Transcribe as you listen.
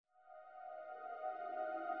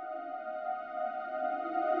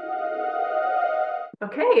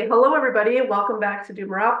Okay, hello everybody. Welcome back to Do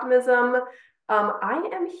More Optimism. I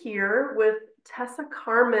am here with Tessa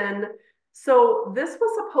Carman. So this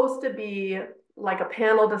was supposed to be like a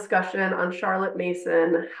panel discussion on Charlotte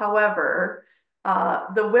Mason. However,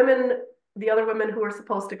 the other women who were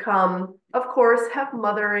supposed to come, of course, have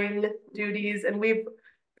mothering duties, and we've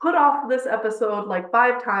put off this episode like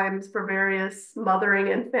 5 times for various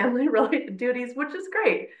mothering and family related duties, which is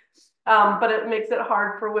great. But it makes it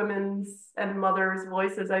hard for women's and mothers'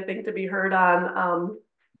 voices, I think, to be heard on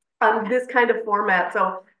this kind of format.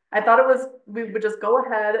 So I thought we would just go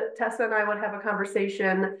ahead. Tessa and I would have a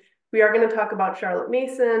conversation. We are going to talk about Charlotte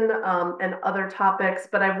Mason and other topics,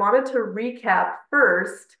 but I wanted to recap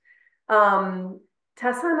first. Um,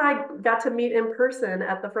 Tessa and I got to meet in person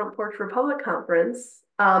at the Front Porch Republic Conference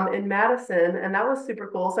in Madison, and that was super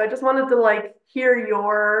cool. So I just wanted to like hear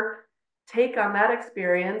your take on that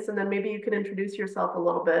experience, and then maybe you can introduce yourself a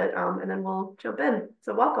little bit, and then we'll jump in.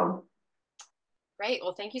 So welcome. Great.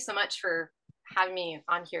 Well, thank you so much for having me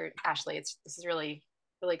on here, Ashley. This is really,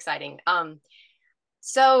 really exciting.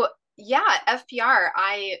 So yeah, FPR,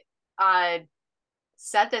 I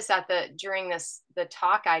said this during the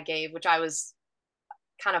talk I gave, which I was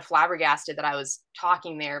kind of flabbergasted that I was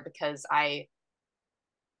talking there because I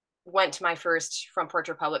went to my first Front Porch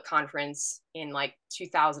Republic conference in like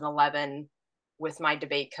 2011 with my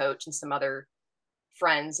debate coach and some other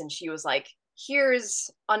friends, and she was like,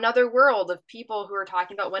 here's another world of people who are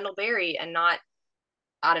talking about Wendell Berry and not,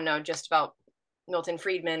 I don't know, just about Milton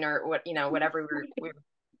Friedman or whatever we were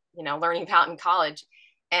learning about in college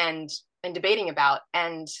and debating about.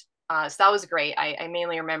 And so that was great. I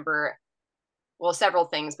mainly remember, well, several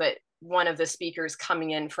things, but one of the speakers coming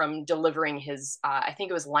in from delivering his, I think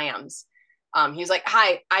it was lambs. He was like,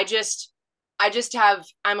 hi,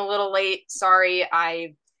 I'm a little late. Sorry.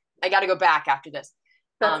 I got to go back after this.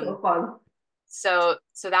 That's Um, so fun. so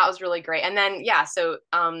that was really great. And then, yeah,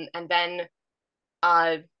 and then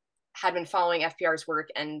had been following FPR's work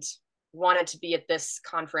and wanted to be at this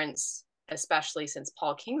conference, especially since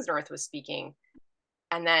Paul Kingsnorth was speaking.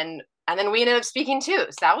 And then we ended up speaking too.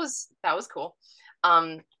 So that was cool.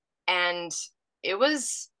 And it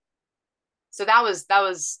was, so that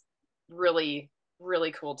was really,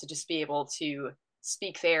 really cool to just be able to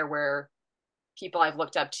speak there where people I've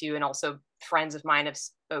looked up to and also friends of mine have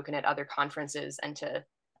spoken at other conferences, and to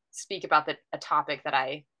speak about a topic that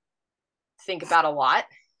I think about a lot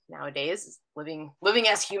nowadays, living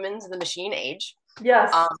as humans in the machine age.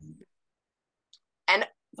 Yes. Um, and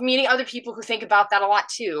meeting other people who think about that a lot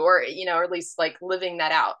too, or at least like living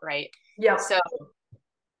that out, right? Yep. So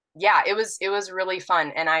yeah, it was really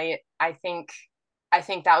fun, and I think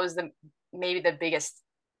that was maybe the biggest,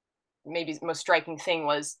 maybe most striking thing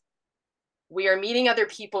was we are meeting other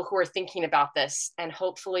people who are thinking about this, and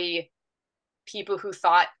hopefully people who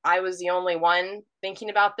thought I was the only one thinking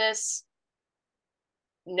about this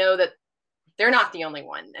know that they're not the only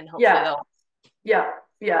one, and hopefully Yeah. they'll Yeah.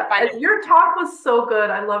 Yeah. find And your talk was so good.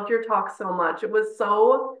 I loved your talk so much. It was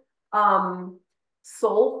so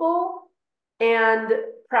soulful and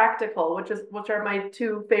practical, which are my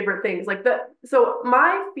two favorite things. So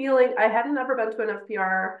my feeling, I hadn't ever been to an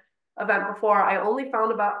FPR event before. I only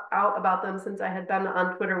found out about them since I had been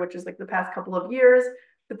on Twitter, which is like the past couple of years.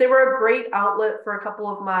 But they were a great outlet for a couple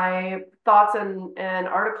of my thoughts and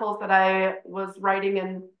articles that I was writing,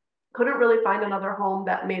 and couldn't really find another home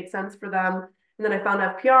that made sense for them. And then I found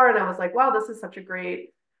FPR and I was like, wow, this is such a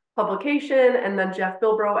great publication. And then Jeff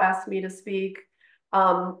Bilbro asked me to speak.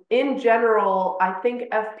 In general, I think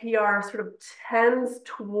FPR sort of tends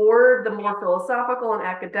toward the more philosophical and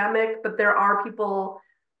academic, but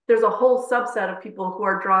there's a whole subset of people who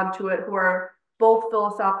are drawn to it, who are both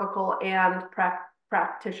philosophical and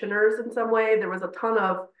practitioners in some way. There was a ton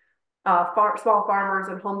of small farmers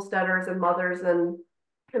and homesteaders and mothers and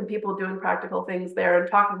people doing practical things there and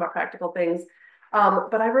talking about practical things.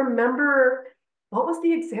 But I remember, what was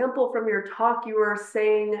the example from your talk you were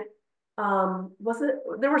saying? Was it,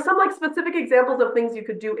 there were some like specific examples of things you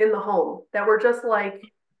could do in the home that were just like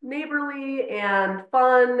neighborly and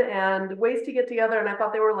fun and ways to get together. And I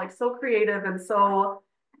thought they were like so creative and so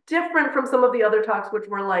different from some of the other talks, which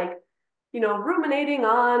were like, ruminating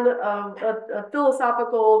on a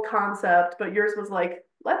philosophical concept, but yours was like,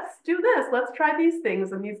 let's do this, let's try these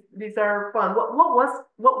things, and these are fun. What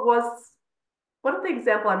is the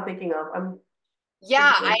example I'm thinking of? I'm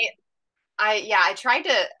yeah thinking. I tried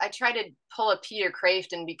to pull a Peter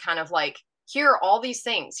Kraft and be kind of like, here are all these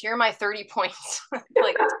things, here are my 30 points,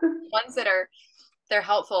 like ones that are they're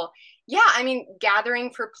helpful. Yeah, I mean,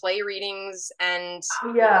 gathering for play readings and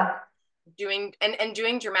Yeah, doing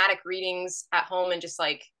dramatic readings at home, and just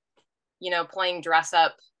like playing dress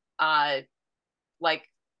up, like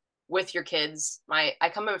with your kids. I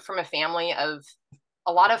come from a family of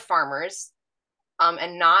a lot of farmers,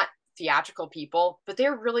 and not theatrical people, but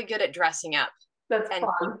they're really good at dressing up That's and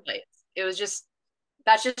fun. plays. It was just,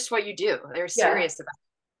 that's just what you do. They're Yeah, serious about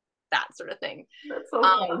that sort of thing. that's so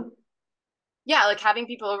Um, fun. yeah, like having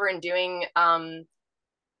people over and doing,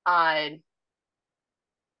 uh,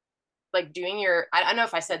 like doing your, I don't know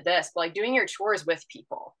if I said this, but like doing your chores with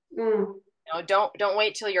people. Mm. Don't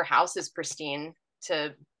wait till your house is pristine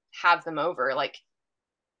to have them over. Like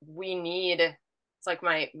we need, it's like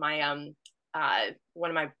one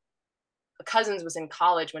of my cousins was in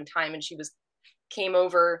college one time, and came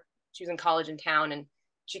over. She was in college in town, and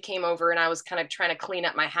she came over, and I was kind of trying to clean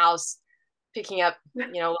up my house, picking up,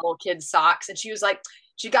 little kids' socks. And she was like,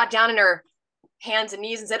 she got down in her hands and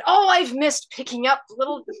knees and said, "Oh, I've missed picking up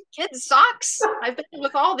little kids' socks. I've been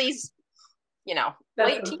with all these, That's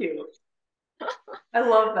late so teen." cute. I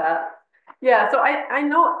love that. Yeah, so I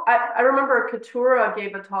know I remember Katura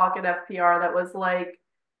gave a talk at FPR that was like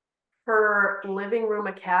her living room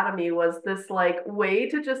academy was this like way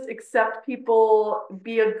to just accept people,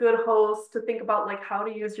 be a good host, to think about like how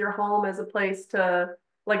to use your home as a place to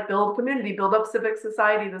like build community, build up civic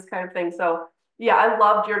society, this kind of thing. So yeah, I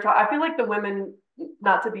loved your talk. I feel like the women,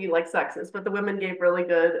 not to be like sexist, but the women gave really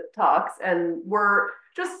good talks and were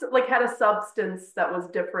just like had a substance that was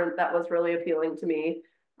different, that was really appealing to me.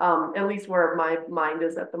 At least where my mind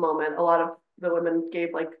is at the moment. A lot of the women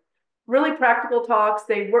gave like really practical talks.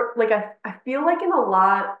 They were like, I feel like in a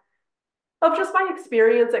lot of just my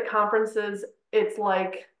experience at conferences, it's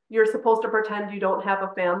like you're supposed to pretend you don't have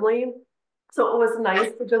a family. So it was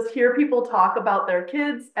nice to just hear people talk about their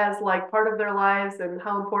kids as like part of their lives and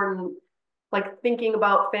how important like thinking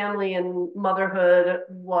about family and motherhood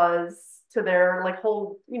was to their like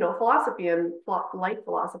whole, philosophy and life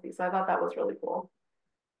philosophy. So I thought that was really cool.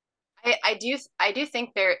 I do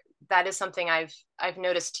think that is something I've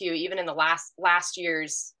noticed too, even in the last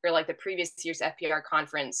year's, or like the previous year's FPR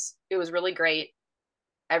conference. It was really great.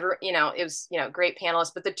 It was, great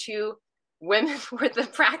panelists, but the two women were the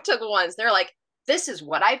practical ones. They're like, this is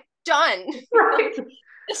what I've done. Right.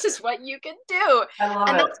 This is what you can do. I love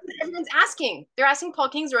And it. that's what everyone's asking. They're asking Paul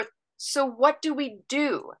Kingsnorth, so what do we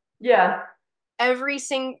do? Yeah.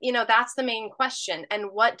 That's the main question. And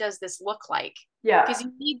what does this look like? Yeah. Because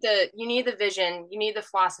you need the vision, you need the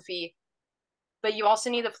philosophy, but you also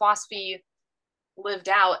need the philosophy lived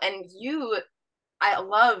out. And I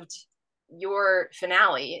loved your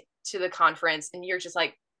finale to the conference, and you're just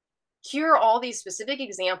like, here are all these specific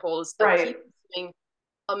examples of Right. people doing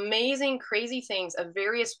amazing, crazy things of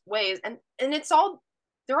various ways, and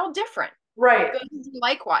they're all different. Right. Go and do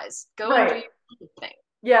likewise. Go and do Right. your own thing.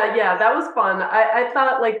 Yeah, yeah, that was fun. I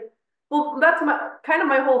thought like, well, that's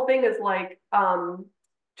my whole thing is like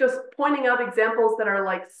just pointing out examples that are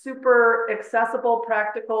like super accessible,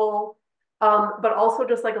 practical, but also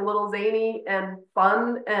just like a little zany and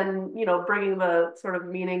fun, and bringing the sort of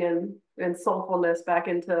meaning and soulfulness back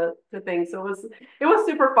into things. So it was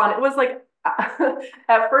super fun. It was like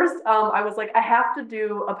at first I was like I have to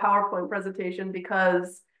do a PowerPoint presentation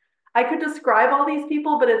because I could describe all these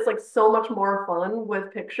people, but it's like so much more fun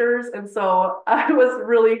with pictures. And so I was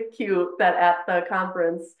really cute that at the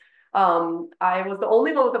conference, I was the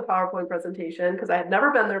only one with a PowerPoint presentation because I had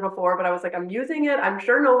never been there before, but I was like, I'm using it. I'm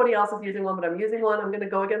sure nobody else is using one, but I'm using one. I'm going to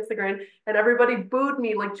go against the grain. And everybody booed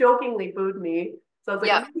me, like jokingly booed me. So I was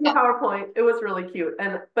like, I'm Yep. using a Yep. PowerPoint. It was really cute.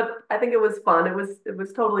 But I think it was fun. It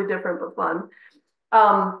was totally different, but fun.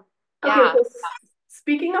 Um, okay, Yeah. so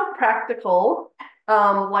speaking of practical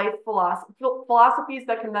life philosophies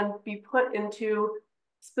that can then be put into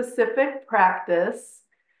specific practice,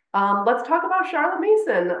 let's talk about Charlotte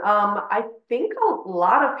Mason. I think a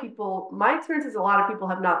lot of people, my experience is a lot of people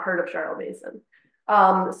have not heard of Charlotte Mason.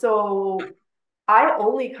 So I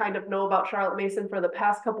only kind of know about Charlotte Mason for the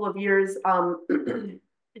past couple of years. I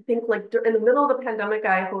think like in the middle of the pandemic,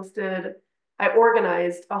 I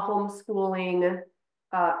organized a homeschooling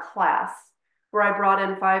class where I brought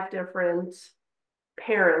in 5 different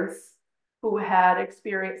parents who had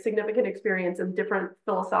significant experience in different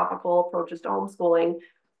philosophical approaches to homeschooling.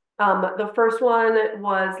 The first one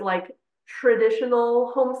was like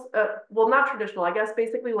traditional well, not traditional, I guess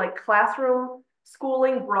basically like classroom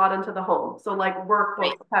schooling brought into the home. So like workbooks,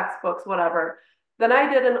 Right. textbooks, whatever. Then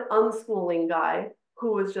I did an unschooling guy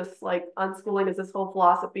who was just like unschooling is this whole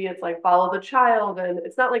philosophy. It's like follow the child. And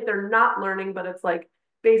it's not like they're not learning, but it's like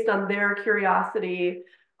based on their curiosity.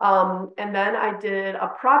 And then I did a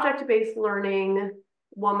project-based learning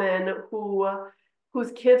woman who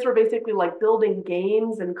whose kids were basically like building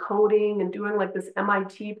games and coding and doing like this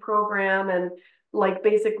MIT program and like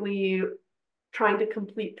basically trying to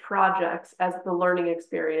complete projects as the learning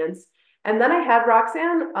experience. And then I had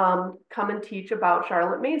Roxanne come and teach about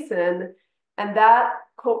Charlotte Mason, and that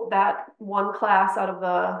one class out of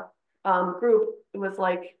the group was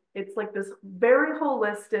like it's like this very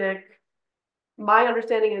holistic. My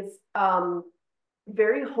understanding is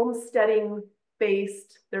very homesteading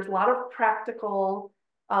based. There's a lot of practical,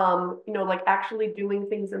 like actually doing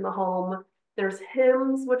things in the home. There's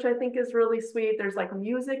hymns, which I think is really sweet. There's like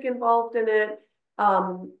music involved in it,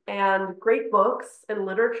 and great books and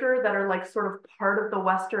literature that are like sort of part of the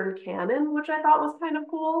Western canon, which I thought was kind of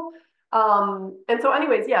cool. And so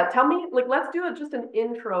anyways, yeah, tell me, like, let's do just an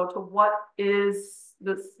intro to what is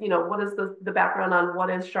this, what is the background on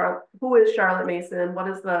who is Charlotte Mason? What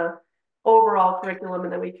is the overall curriculum?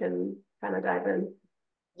 And then we can kind of dive in.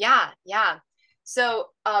 Yeah, yeah. So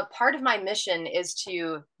part of my mission is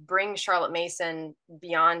to bring Charlotte Mason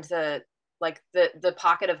beyond the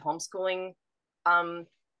pocket of homeschooling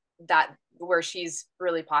that where she's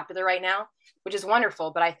really popular right now, which is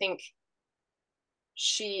wonderful. But I think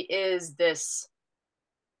she is this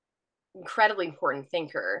incredibly important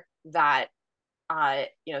thinker that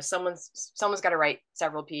someone's got to write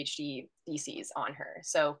several PhD theses on her.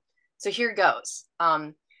 So here goes.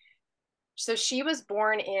 So she was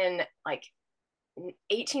born in like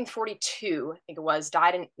 1842, I think it was,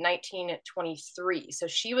 died in 1923. So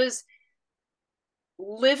she was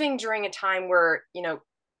living during a time where,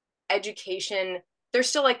 education, there's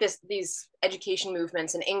still like these education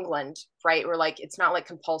movements in England, right? Where like, it's not like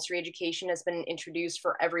compulsory education has been introduced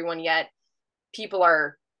for everyone yet. People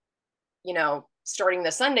are, starting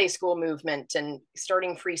the Sunday school movement and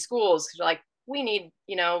starting free schools. Cause like, we need,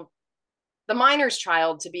 the miner's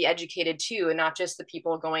child to be educated too, and not just the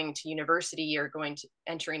people going to university or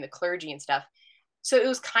entering the clergy and stuff. So it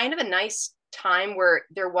was kind of a nice time where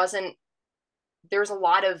there was a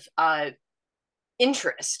lot of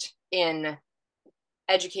interest in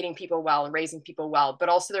educating people well and raising people well, but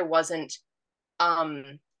also there wasn't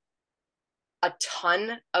a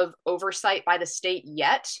ton of oversight by the state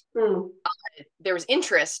yet. There was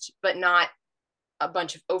interest, but not a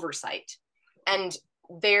bunch of oversight. And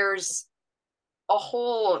there's a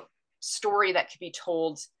whole story that could be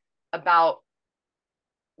told about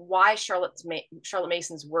why Charlotte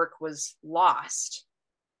Mason's work was lost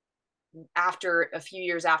after a few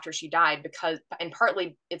years after she died, and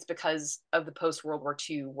partly it's because of the post-World War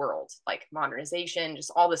II world, like modernization,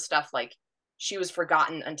 just all this stuff. Like she was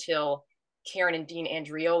forgotten until Karen and Dean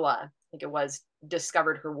Andriola, I think it was,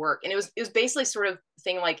 discovered her work. And it was basically sort of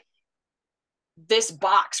thing like, this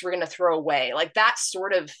box we're going to throw away, like that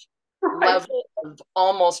sort of level of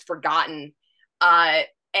almost forgotten.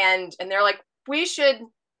 And they're like,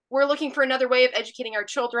 we're looking for another way of educating our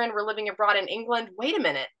children. We're living abroad in England. Wait a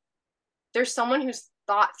minute. There's someone who's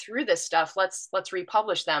thought through this stuff. Let's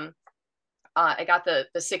republish them. I got the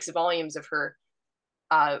 6 volumes of her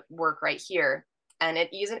work right here. And it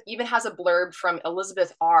even has a blurb from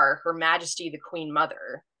Elizabeth R., Her Majesty the Queen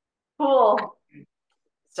Mother. Cool.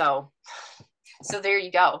 So there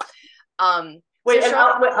you go. Wait, and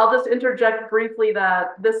I'll just interject briefly that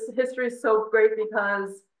this history is so great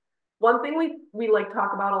because one thing we like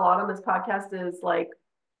talk about a lot on this podcast is like,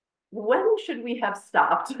 when should we have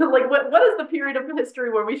stopped? Like what is the period of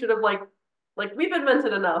history where we should have like we've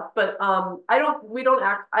invented enough, but I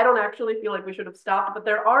don't actually feel like we should have stopped, but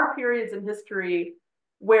there are periods in history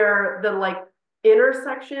where the like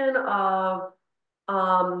intersection of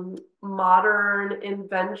modern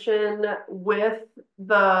invention with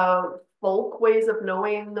the folk ways of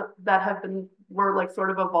knowing that were like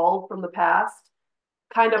sort of evolved from the past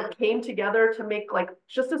kind of came together to make like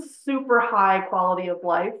just a super high quality of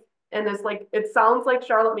life. And it's like, it sounds like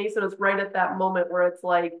Charlotte Mason is right at that moment where it's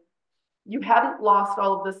like, you hadn't lost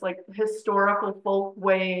all of this like historical folk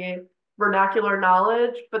way vernacular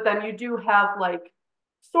knowledge, but then you do have like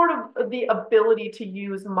sort of the ability to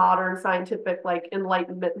use modern scientific like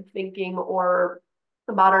enlightenment thinking or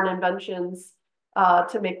modern inventions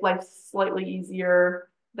to make life slightly easier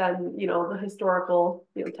than the historical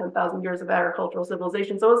 10,000 years of agricultural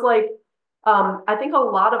civilization. So it's like I think a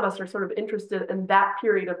lot of us are sort of interested in that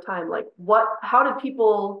period of time, like how did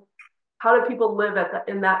people live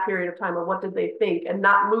in that period of time, or what did they think, and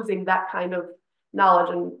not losing that kind of knowledge.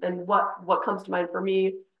 And what comes to mind for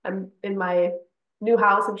me, I'm in my new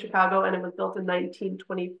house in Chicago, and it was built in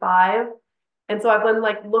 1925. And so I've been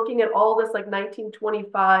like looking at all this like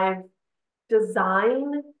 1925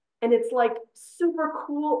 design, and it's like super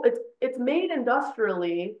cool. It's made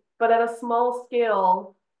industrially, but at a small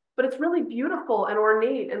scale. but it's really beautiful and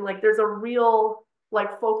ornate, and like there's a real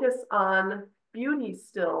like focus on beauty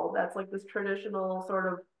still. That's like this traditional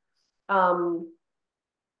sort of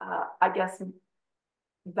I guess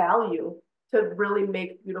value to really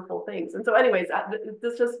make beautiful things. And so anyways,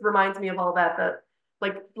 this just reminds me of all that, that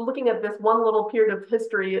like looking at this one little period of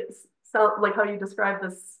history, it's so, like how you describe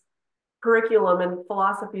this curriculum and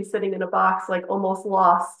philosophy sitting in a box, like almost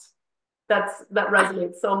lost. That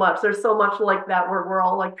resonates so much. There's so much like that where we're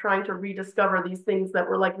all like trying to rediscover these things that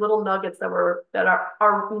were like little nuggets that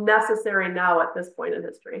are necessary now at this point in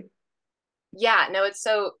history. Yeah, no, that's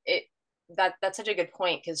such a good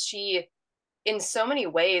point, because she, in so many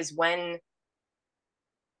ways, when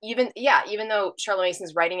even though Charlotte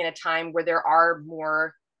Mason's writing in a time where there are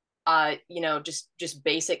more just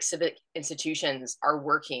basic civic institutions are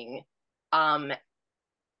working,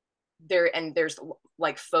 there's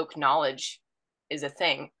like folk knowledge is a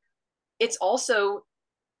thing. It's also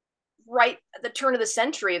right at the turn of the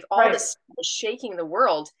century with all this shaking the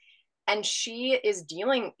world, and she's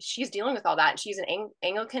dealing with all that. She's an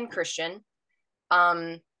Anglican Christian,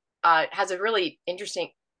 has a really interesting,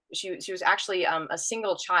 she was actually a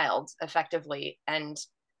single child effectively, and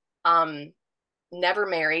never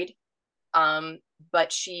married,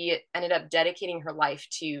 but she ended up dedicating her life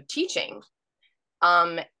to teaching,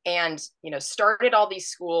 and started all these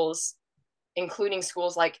schools, including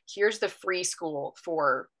schools like, here's the free school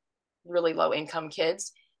for really low income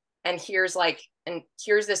kids, and here's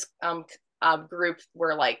this group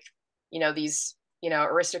where like these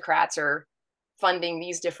aristocrats are funding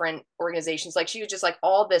these different organizations. Like she was just like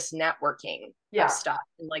all this networking of stuff,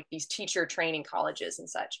 and like these teacher training colleges and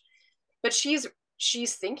such. But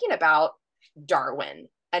she's thinking about Darwin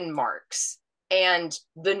and Marx and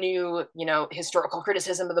the new historical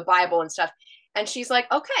criticism of the Bible and stuff, and she's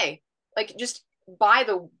like, okay, like just by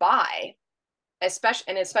the by,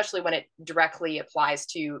 especially when it directly applies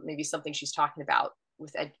to maybe something she's talking about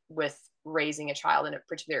with raising a child in a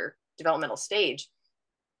particular developmental stage,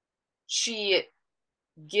 she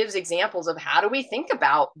gives examples of how do we think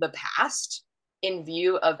about the past in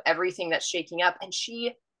view of everything that's shaking up. And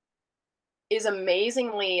she is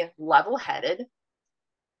amazingly level-headed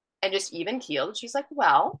and just even keeled. She's like,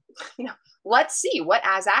 well, let's see what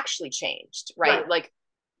has actually changed, right? Like,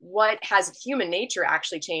 what has human nature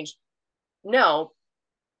actually changed? No,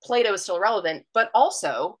 Plato is still relevant, but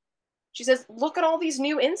also she says, look at all these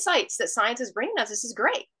new insights that science is bringing us. This is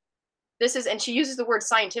great. And she uses the word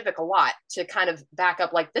scientific a lot to kind of back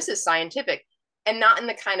up, like, this is scientific, and not in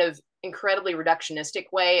the kind of incredibly reductionistic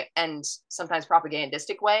way and sometimes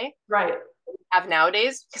propagandistic way we have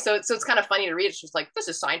nowadays. So it's kind of funny to read. It's just like, this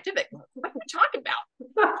is scientific. What are you talking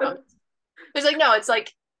about? There's like, no, it's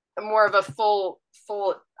like more of a full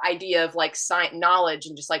idea of like science knowledge,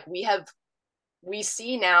 and just like we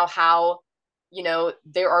see now how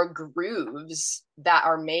there are grooves that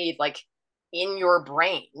are made like in your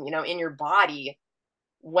brain, in your body,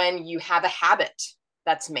 when you have a habit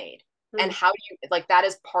that's made. And how do you, like, that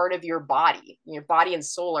is part of your body and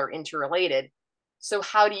soul are interrelated. So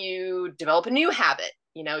how do you develop a new habit?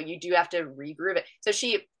 You do have to regroove it. So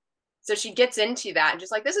she gets into that and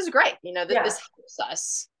just like, this is great. This helps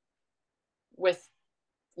us with,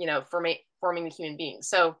 forming the human being.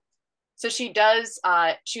 So she does,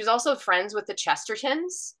 she was also friends with the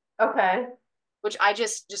Chestertons. Okay. Which I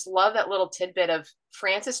just love that little tidbit of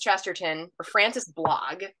Frances Chesterton, or Frances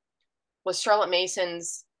Blogg, was Charlotte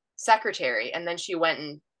Mason's secretary, and then she went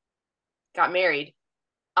and got married.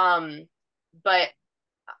 But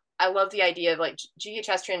I love the idea of like G.K.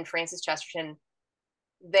 Chesterton, Frances Chesterton,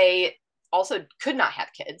 they also could not have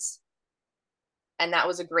kids. And that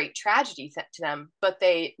was a great tragedy to them, but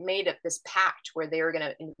they made up this pact where they were going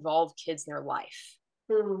to involve kids in their life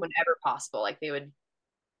whenever possible. Like they would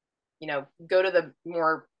go to the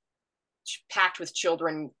more packed with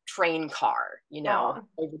children train car,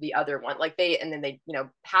 over the other one. Like and then they,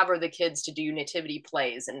 have the kids to do nativity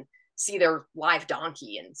plays and see their live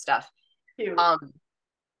donkey and stuff. Cute.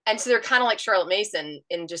 And so they're kind of like Charlotte Mason,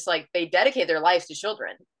 in just like they dedicate their lives to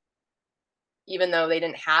children, even though they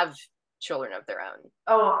didn't have children of their own.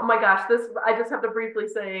 Oh my gosh, I just have to briefly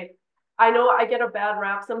say, I know I get a bad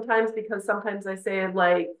rap sometimes because sometimes I say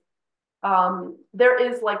like, there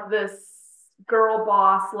is like this girl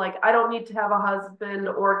boss, like I don't need to have a husband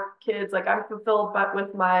or kids, like I'm fulfilled but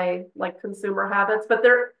with my like consumer habits. But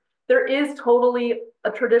there is totally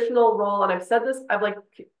a traditional role, and I've said this, I've like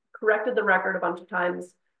corrected the record a bunch of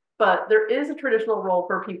times, but there is a traditional role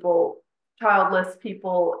for childless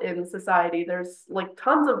people in society. There's like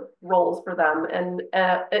tons of roles for them, and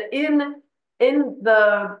in in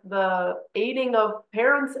the aiding of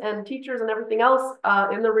parents and teachers and everything else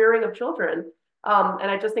in the rearing of children.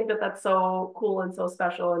 And I just think that that's so cool and so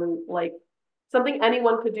special and like something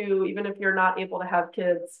anyone could do, even if you're not able to have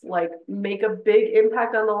kids, like make a big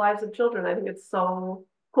impact on the lives of children. I think it's so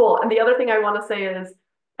cool. And the other thing I want to say is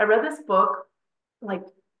I read this book like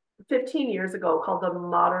 15 years ago called The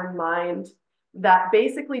Modern Mind that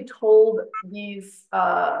basically told these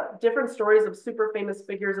different stories of super famous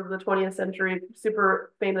figures of the 20th century,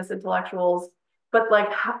 super famous intellectuals, but like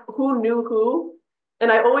who knew who? And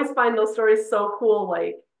I always find those stories so cool.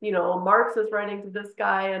 Like, you know, Marx is writing to this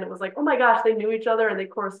guy, and it was like, oh my gosh, they knew each other and they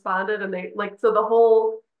corresponded, and they like so the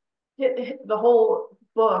whole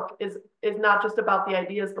book is not just about the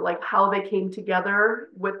ideas, but like how they came together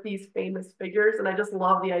with these famous figures. And I just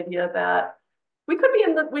love the idea that we could be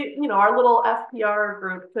in the our little FPR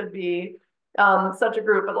group could be such a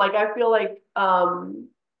group, but like I feel like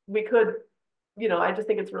we could, I just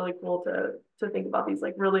think it's really cool to think about these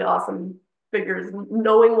like really awesome figures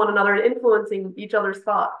knowing one another and influencing each other's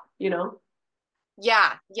thought,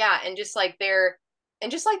 Yeah, and just like the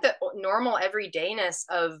normal everydayness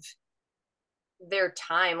of their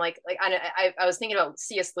time. Like I was thinking about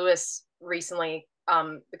C.S. Lewis recently,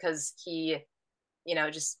 because he,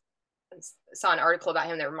 just saw an article about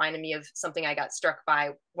him that reminded me of something I got struck by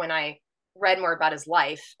when I read more about his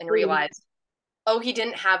life and realized, oh, he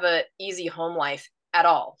didn't have a easy home life at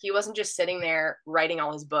all. He wasn't just sitting there writing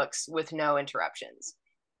all his books with no interruptions.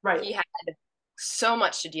 Right. He had so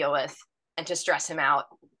much to deal with and to stress him out.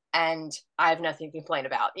 And I have nothing to complain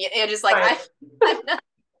about. It is like, right.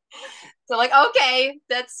 So like, okay,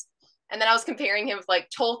 and then I was comparing him with like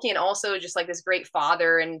Tolkien, also just like this great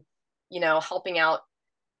father and, helping out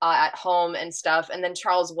at home and stuff. And then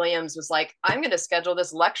Charles Williams was like, I'm going to schedule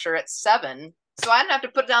this lecture at 7, so I don't have to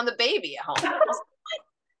put down the baby at home.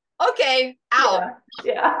 Like, okay, out.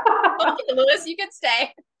 Yeah. Okay, Lewis, you can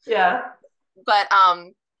stay. Yeah. But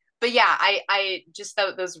yeah, I just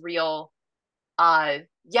thought those real,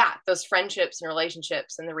 those friendships and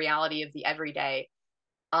relationships and the reality of the everyday.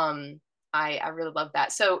 I really love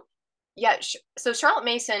that. So yeah, so Charlotte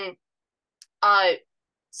Mason,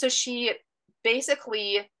 so she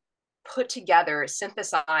basically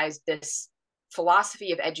synthesized this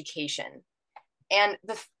philosophy of education, and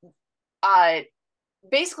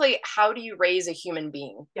basically, how do you raise a human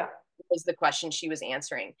being? Yeah, was the question she was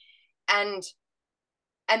answering, and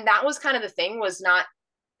that was kind of the thing. Was not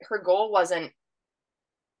her goal wasn't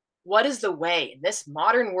what is the way in this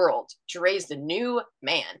modern world to raise the new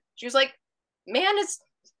man. She was like,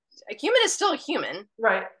 a human is still a human,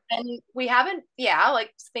 right? And we haven't,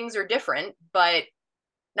 like things are different, but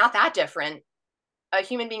not that different. A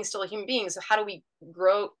human being is still a human being. So how do we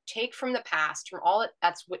take from the past, from all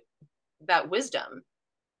that wisdom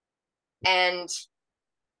and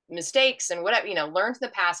mistakes and whatever, learn from the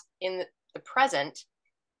past in the present,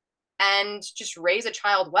 and just raise a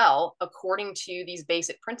child well according to these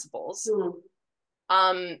basic principles.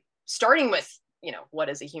 Starting with, what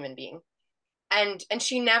is a human being? And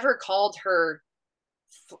she never called her,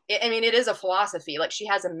 I mean, it is a philosophy. Like, she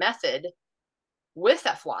has a method with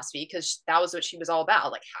that philosophy, because that was what she was all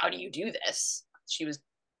about. Like, how do you do this? She was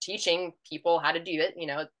teaching people how to do it,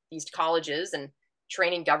 these colleges, and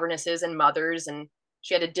training governesses and mothers. And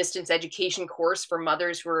she had a distance education course for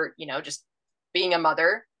mothers who were, just being a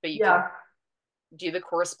mother, but you could do the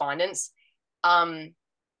correspondence. And,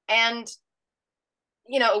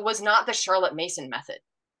 it was not the Charlotte Mason method.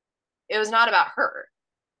 It was not about her.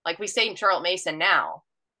 Like, we say Charlotte Mason now,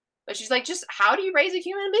 but she's like, just how do you raise a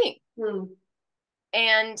human being?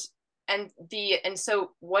 And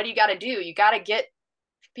so what do you got to do? You got to get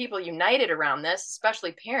people united around this,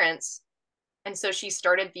 especially parents. And so she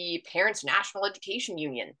started the Parents National Education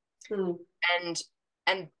Union.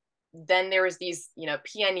 And then there was these,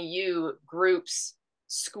 PNEU groups,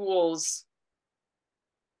 schools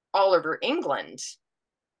all over England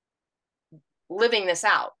living this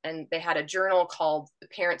out. And they had a journal called the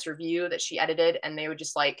Parents Review that she edited, and they would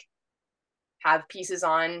just like have pieces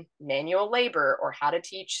on manual labor, or how to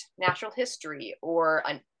teach natural history, or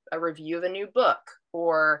a review of a new book,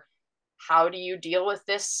 or how do you deal with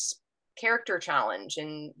this character challenge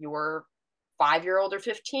in your 5-year-old or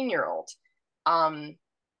 15-year-old.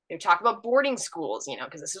 They talk about boarding schools,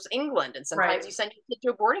 because this was England, and sometimes you send your kid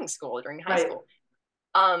to a boarding school during high school.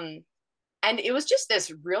 And it was just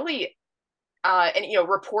this really, and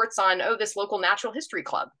reports on, this local natural history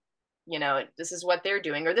club, this is what they're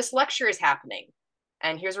doing, or this lecture is happening,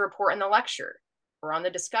 and here's a report in the lecture or on the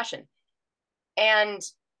discussion. And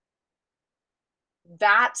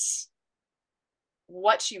that's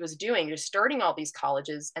what she was doing, just starting all these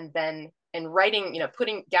colleges and then and writing,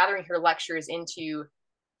 gathering her lectures into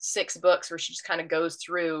 6 books where she just kind of goes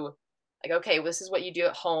through like, okay, well, this is what you do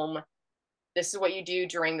at home. This is what you do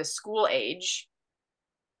during the school age,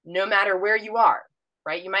 no matter where you are,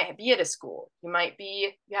 right? You might be at a school. You might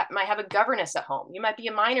have a governess at home. You might be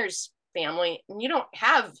a miner's family and you don't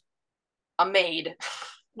have a maid.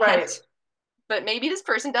 Right. But maybe this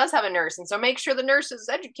person does have a nurse. And so make sure the nurse is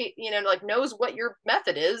educated, like knows what your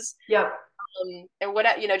method is. Yep. And what,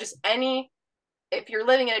 just if you're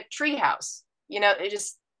living in a tree house, it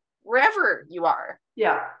just wherever you are.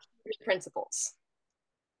 Yeah. Principles.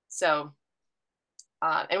 So,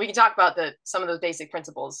 and we can talk about some of those basic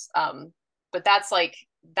principles. But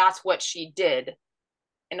that's what she did.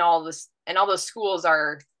 And all those schools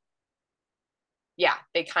are, yeah,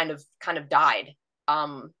 they kind of died.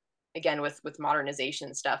 Again, with modernization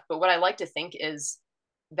and stuff. But what I like to think is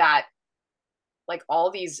that like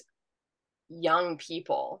all these young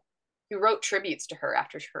people who wrote tributes to her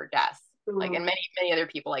after her death, like, and many other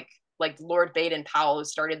people, like Lord Baden-Powell, who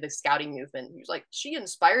started the scouting movement. He was like, she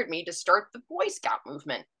inspired me to start the Boy Scout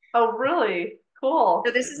movement. Oh, really? Cool.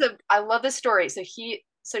 So I love this story. So he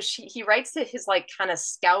writes his like kind of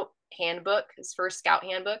scout handbook, his first scout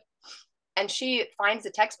handbook, and she finds the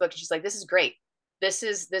textbook and she's like, this is great. This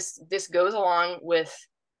goes along with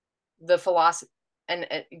the philosophy, and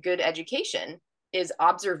good education is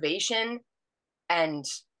observation and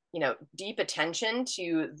deep attention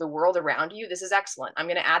to the world around you. This is excellent. I'm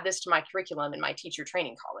going to add this to my curriculum in my teacher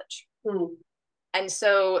training college. And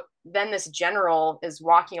so then this general is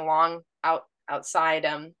walking along outside,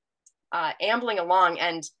 ambling along,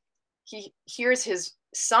 and he hears his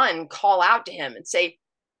son call out to him and say,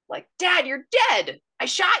 like, Dad, you're dead. I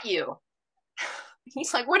shot you.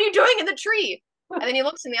 He's like, what are you doing in the tree? And then he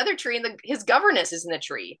looks in the other tree and his governess is in the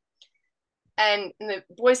tree. And the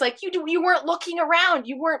boy's like, you weren't looking around.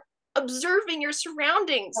 You weren't observing your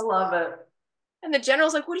surroundings. I love it. And the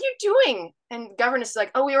general's like, what are you doing? And governess is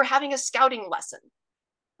like, oh, we were having a scouting lesson.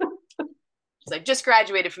 She's like, just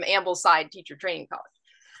graduated from Ambleside Teacher Training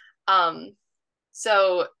College.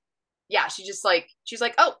 So yeah, she's like,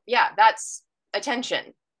 oh yeah, that's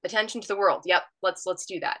attention to the world. Yep. Let's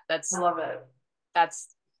do that. I love it. That's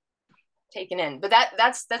taken in. But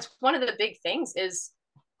that's one of the big things is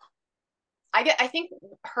I think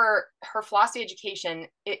her philosophy education,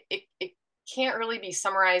 it can't really be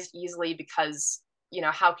summarized easily because,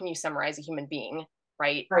 how can you summarize a human being,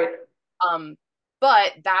 right? Right.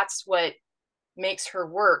 But that's what makes her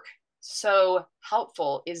work so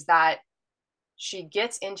helpful, is that she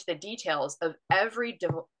gets into the details of every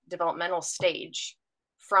developmental stage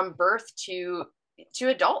from birth to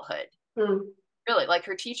adulthood. Really, like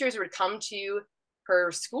her teachers would come to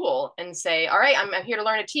her school and say, all right, I'm here to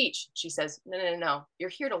learn to teach. She says, no, you're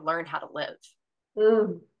here to learn how to live.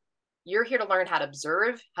 You're here to learn how to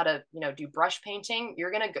observe, how to do brush painting.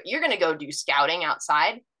 You're gonna go do scouting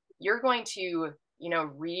outside. You're going to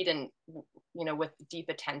read and with deep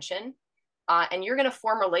attention, and you're going to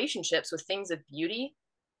form relationships with things of beauty,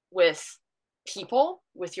 with people,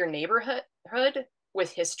 with your neighborhood,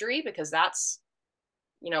 with history, because that's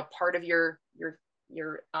part of your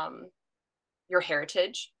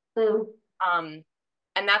heritage. And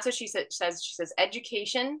that's what she says. She says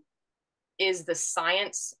education is the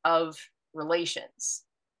science of relations.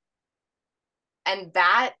 And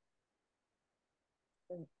that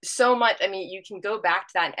so much, I mean, you can go back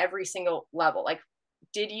to that in every single level. Like,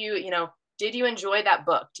 did you enjoy that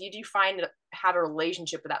book? Did you have a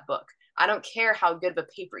relationship with that book? I don't care how good of a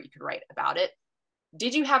paper you could write about it.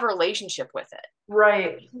 Did you have a relationship with it?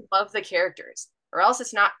 Right. Did you love the characters, or else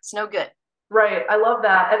it's no good. Right. I love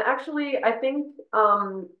that. And actually, I think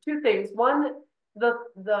two things. One,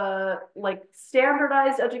 the like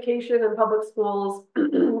standardized education in public schools,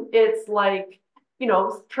 it's like,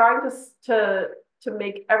 trying to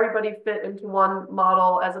make everybody fit into one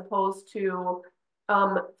model, as opposed to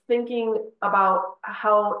thinking about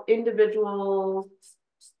how individual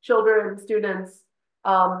children, students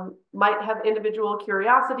might have individual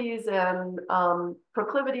curiosities and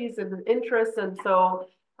proclivities and interests. And so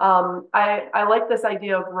I like this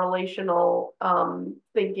idea of relational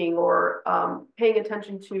thinking, or paying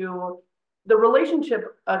attention to the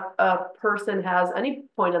relationship a person has any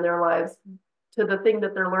point in their lives to the thing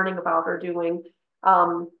that they're learning about or doing.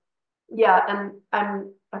 Yeah, and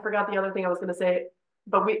I forgot the other thing I was going to say,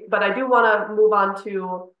 but I do want to move on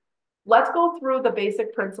to, let's go through the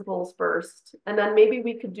basic principles first, and then maybe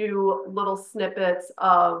we could do little snippets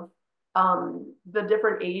of the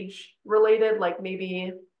different age related, like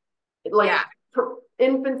maybe like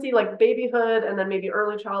infancy, like babyhood, and then maybe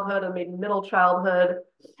early childhood and maybe middle childhood.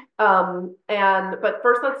 But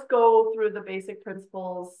first let's go through the basic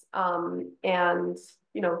principles, and,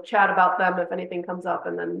 chat about them if anything comes up,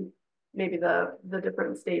 and then maybe the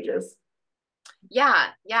different stages. Yeah,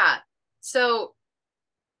 yeah. So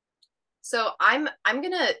I'm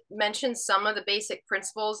gonna mention some of the basic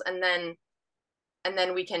principles, and then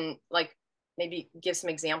we can like maybe give some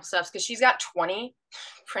example stuff because she's got 20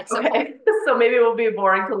 principles. Okay, so maybe it will be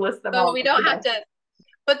boring to list them So all. we don't have to,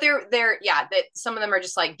 but they're yeah, that some of them are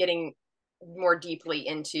just like getting more deeply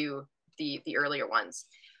into the earlier ones.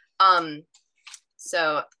 Um,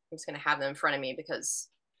 so I'm just gonna have them in front of me because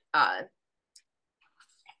all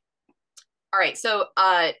right, so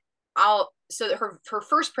her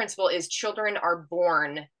first principle is children are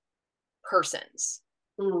born persons.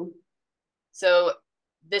 Mm. So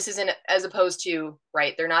this isn't as opposed to,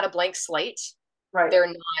 right, they're not a blank slate. Right. They're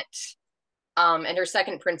not and her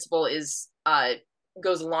second principle is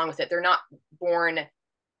goes along with it. They're not born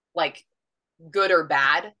like good or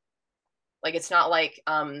bad. Like it's not like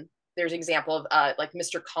there's an example of like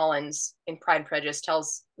Mr. Collins in Pride and Prejudice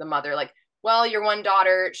tells the mother like, well, your one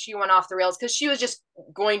daughter, she went off the rails because she was just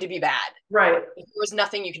going to be bad. Right. There was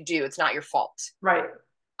nothing you could do. It's not your fault. Right.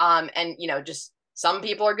 And just some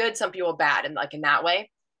people are good, some people are bad, and like in that way.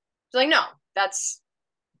 So like, no, that's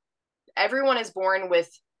everyone is born with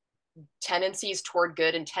tendencies toward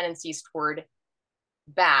good and tendencies toward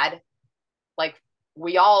bad. Like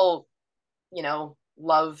we all,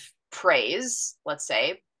 love praise, let's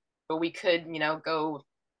say, but we could, go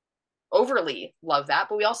overly love that,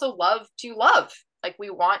 but we also love to love. Like we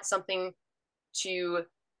want something to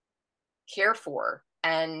care for,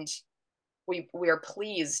 and we are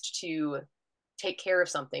pleased to take care of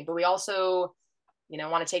something, but we also,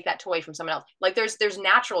 want to take that toy from someone else. Like there's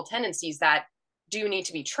natural tendencies that do need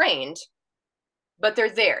to be trained, but they're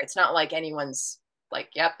there. It's not like anyone's like,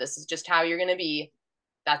 yep, this is just how you're going to be.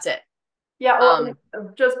 That's it. Yeah, well,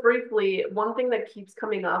 just briefly, one thing that keeps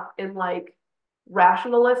coming up in like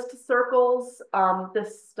rationalist circles,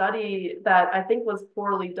 this study that I think was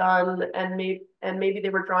poorly done, and maybe they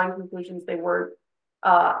were drawing conclusions they weren't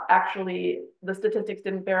actually, the statistics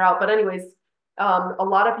didn't bear out. But anyways, a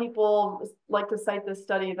lot of people like to cite this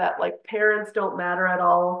study that like parents don't matter at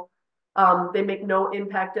all. They make no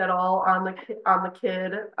impact at all on the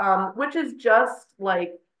kid, which is just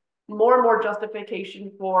like more and more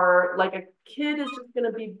justification for like a kid is just going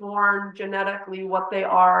to be born genetically what they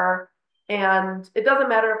are, and it doesn't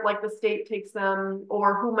matter if like the state takes them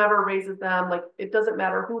or whomever raises them, like it doesn't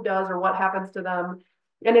matter who does or what happens to them.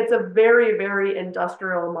 And it's a very, very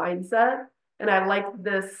industrial mindset. And I like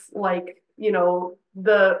this, like, the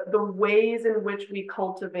ways in which we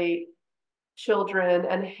cultivate children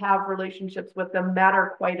and have relationships with them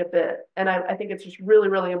matter quite a bit. And I think it's just really,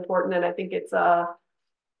 really important. And I think it's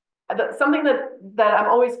something that I'm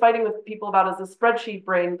always fighting with people about is the spreadsheet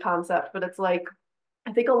brain concept. But it's like,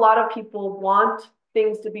 I think a lot of people want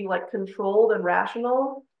things to be like controlled and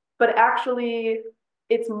rational, but actually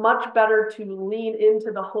it's much better to lean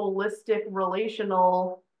into the holistic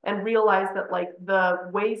relational and realize that like the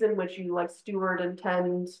ways in which you like steward and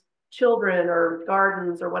tend children or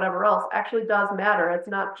gardens or whatever else actually does matter. It's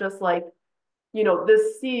not just like,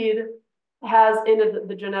 this seed has in it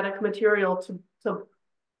the genetic material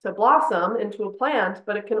to blossom into a plant,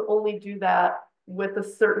 but it can only do that with a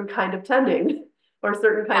certain kind of tending or a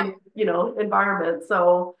certain kind of, environment.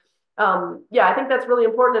 So yeah, I think that's really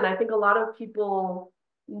important. And I think a lot of people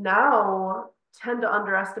now tend to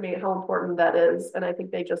underestimate how important that is. And I think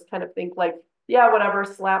they just kind of think like, yeah, whatever,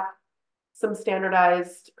 slap some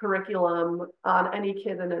standardized curriculum on any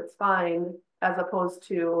kid and it's fine, as opposed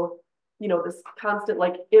to, this constant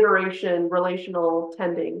like iteration, relational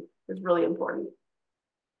tending is really important.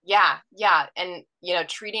 Yeah, yeah. And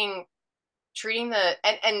treating the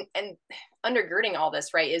and undergirding all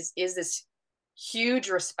this, right, is this huge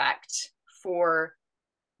respect for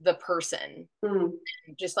the person. Mm.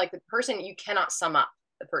 Just like the person, you cannot sum up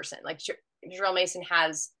the person. Like Jarrell Mason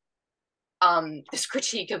has this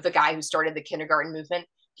critique of the guy who started the kindergarten movement.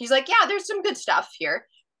 He's like, yeah, there's some good stuff here,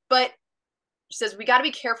 but he says we got to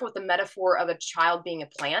be careful with the metaphor of a child being a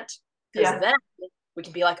plant, because then we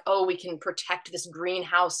can be like, oh, we can protect this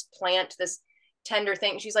greenhouse plant, this tender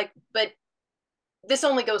thing. She's like, but this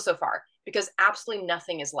only goes so far, because absolutely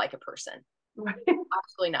nothing is like a person. Right.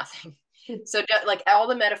 Absolutely nothing. So like all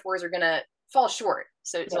the metaphors are gonna fall short.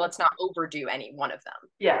 So let's not overdo any one of them.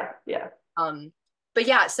 Yeah, yeah. But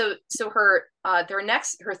yeah, so her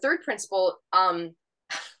her third principle,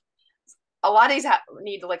 a lot of these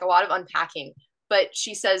need like a lot of unpacking, but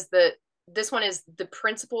she says that this one is the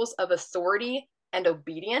principles of authority, and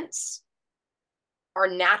obedience are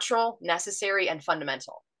natural, necessary, and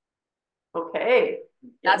fundamental. Okay.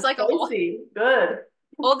 That's Getting like a spicy. Good.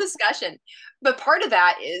 whole discussion. But part of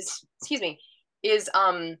that is, excuse me, is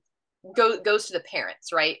goes to the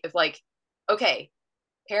parents, right? Of like, okay,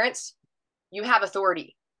 parents, you have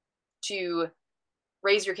authority to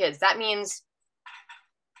raise your kids. That means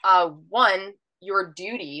one, your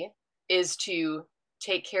duty is to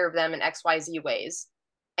take care of them in XYZ ways.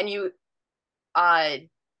 And you and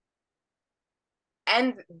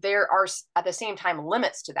there are at the same time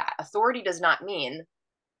limits to that. Authority does not mean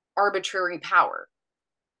arbitrary power.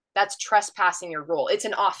 That's trespassing your role. It's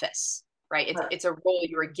an office, right? It's a role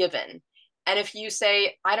you are given. And if you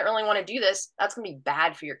say, I don't really want to do this, that's going to be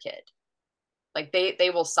bad for your kid. Like they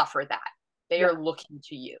will suffer that. They are looking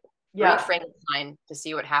to you. Read Frankenstein to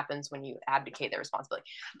see what happens when you abdicate their responsibility.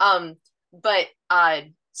 But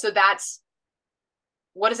so that's,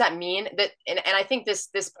 what does that mean? That and I think this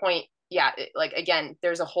point, like again,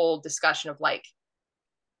 there's a whole discussion of like,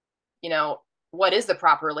 what is the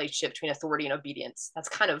proper relationship between authority and obedience? That's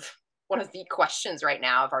kind of one of the questions right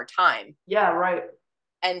now of our time. Yeah, right.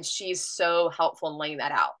 And she's so helpful in laying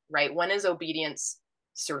that out, right? When is obedience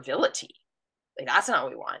servility? Like that's not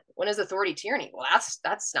what we want. When is authority tyranny? Well, that's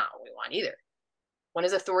not what we want either. When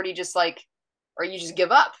is authority just like, or you just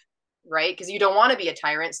give up, right? Because you don't want to be a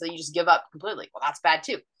tyrant, so you just give up completely. Well, that's bad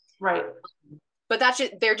too. Right. But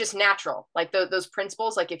they're just natural. Like those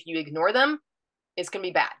principles, like if you ignore them, it's gonna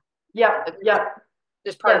be bad. Yeah, yeah.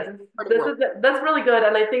 Just part of the world. That's really good,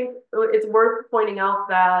 and I think it's worth pointing out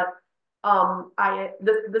that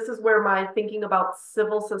this is where my thinking about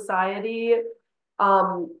civil society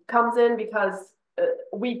comes in, because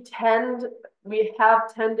we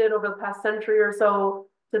have tended over the past century or so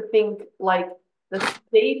to think like the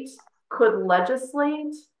state could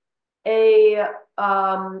legislate an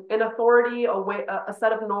authority, a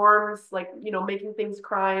set of norms, like making things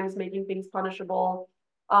crimes, making things punishable.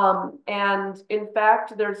 And in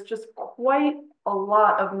fact, there's just quite a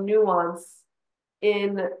lot of nuance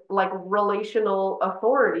in like relational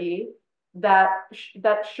authority that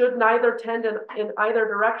should neither tend in either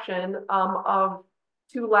direction, of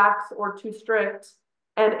too lax or too strict.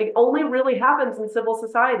 And it only really happens in civil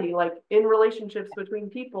society, like in relationships between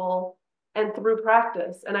people and through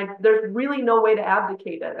practice. And there's really no way to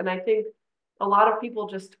abdicate it. And I think a lot of people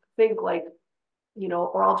just think like,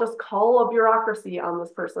 or I'll just call a bureaucracy on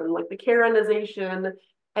this person, like the Karenization.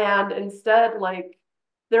 And instead, like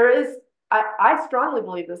I strongly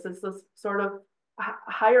believe this sort of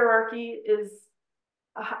hierarchy in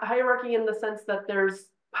the sense that there's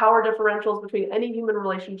power differentials between any human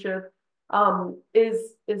relationship,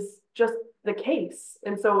 is just the case.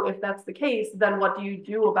 And so if that's the case, then what do you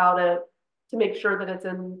do about it to make sure that it's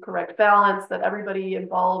in correct balance, that everybody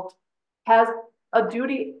involved has a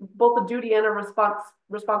duty, both a duty and a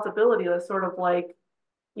responsibility that's sort of like,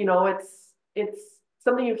 it's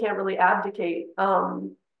something you can't really abdicate.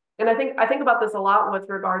 And I think about this a lot with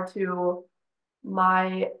regard to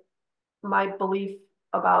my belief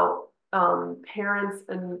about parents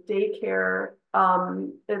and daycare.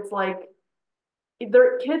 It's like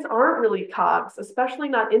their kids aren't really cogs, especially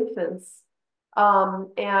not infants.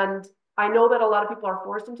 And I know that a lot of people are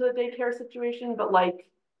forced into the daycare situation, but like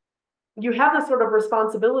you have this sort of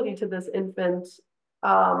responsibility to this infant.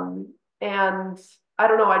 And I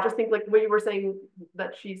don't know, I just think like what you were saying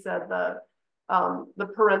that she said, the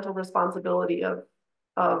parental responsibility of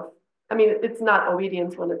I mean, it's not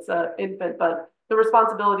obedience when it's an infant, but the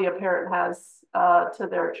responsibility a parent has to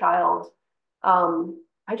their child.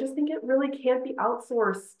 I just think it really can't be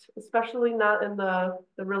outsourced, especially not in the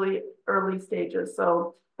really early stages.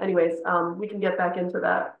 So anyways, we can get back into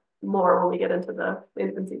that more when we get into the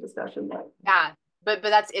infancy discussion. Yeah, but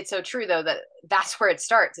it's so true though, that's where it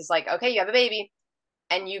starts. It's like, okay, you have a baby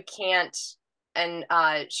and you can't, and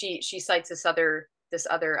she cites this other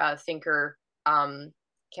thinker,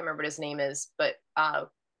 can't remember what his name is, but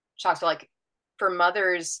she talks about like for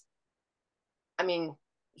mothers, I mean,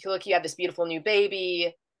 you have this beautiful new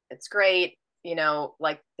baby, it's great,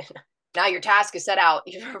 like now your task is set out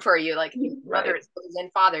for you, like mothers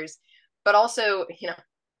and fathers, but also,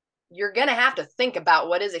 you're gonna have to think about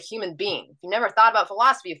what is a human being. If you never thought about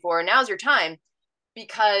philosophy before, now's your time,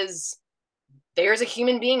 because there's a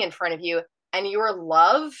human being in front of you, and your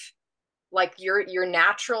love, like your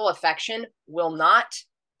natural affection, will not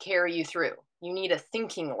carry you through. You need a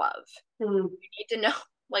thinking love. You need to know,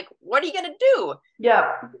 like, what are you gonna do?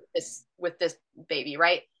 Yeah. With this baby,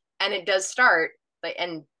 right? And it does start like,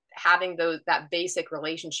 and having that basic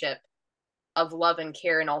relationship of love and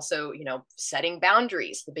care, and also setting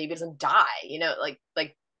boundaries, the baby doesn't die,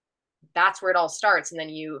 like that's where it all starts, and then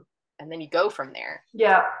you go from there.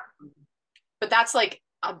 Yeah. But that's like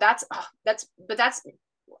but that's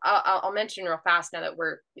I'll mention real fast now that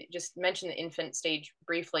we're just mention the infant stage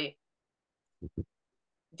briefly.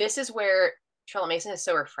 This is where Charlotte Mason is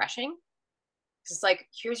so refreshing, because it's like,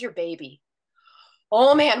 here's your baby.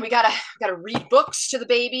 Oh man, we gotta read books to the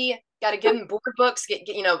baby. Got to give them board books. Get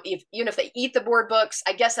even if they eat the board books,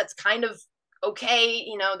 I guess that's kind of okay.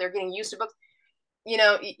 They're getting used to books. We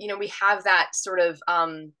have that sort of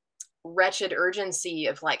wretched urgency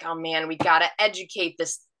of like, oh man, we gotta educate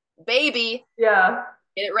this baby, Yeah.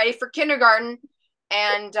 get it ready for kindergarten,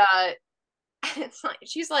 and it's like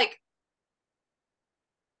she's like,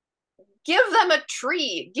 give them a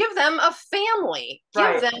tree, give them a family, give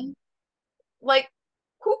Right. them like,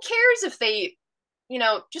 who cares if they,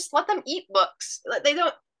 just let them eat books. They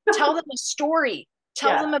don't tell them a story.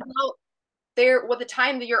 Tell Yeah. them about the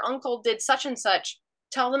time that your uncle did such and such.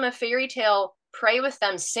 Tell them a fairy tale, pray with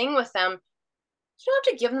them, sing with them. You don't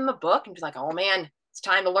have to give them a book and be like, oh man, it's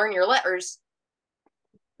time to learn your letters.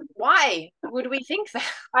 Why would we think that?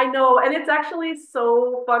 I know. And it's actually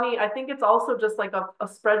so funny. I think it's also just like a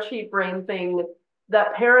spreadsheet brain thing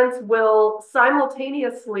that parents will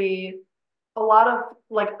simultaneously, a lot of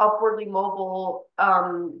like upwardly mobile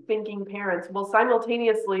thinking parents will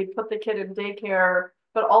simultaneously put the kid in daycare,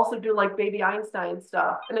 but also do like baby Einstein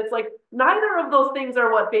stuff. And it's like neither of those things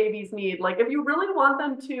are what babies need. Like if you really want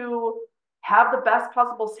them to have the best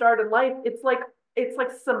possible start in life, it's like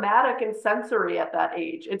somatic and sensory at that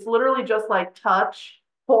age. It's literally just like touch,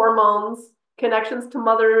 hormones, connections to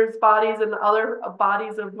mothers' bodies and other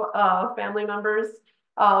bodies of family members.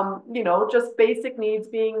 Just basic needs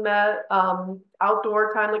being met,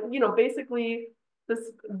 outdoor time, like, basically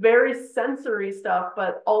this very sensory stuff,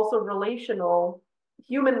 but also relational,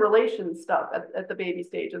 human relations stuff at the baby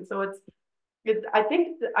stage. And so I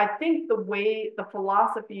think the way the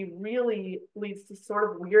philosophy really leads to sort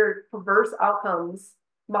of weird, perverse outcomes,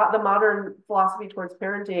 the modern philosophy towards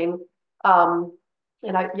parenting.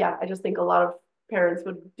 I just think a lot of parents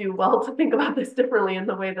would do well to think about this differently in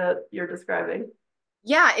the way that you're describing.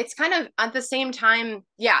 Yeah, it's kind of at the same time,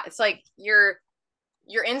 yeah, it's like your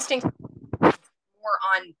instinct more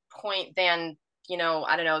on point than,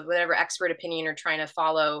 I don't know, whatever expert opinion you're trying to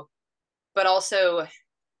follow. But also,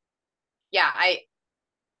 yeah,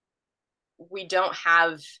 we don't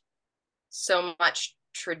have so much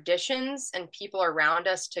traditions and people around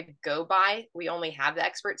us to go by. We only have the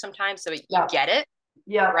expert sometimes, so you Yeah. get it,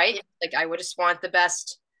 Yeah. right? Like, I would just want the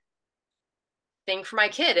best thing for my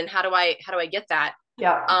kid, and how do I get that?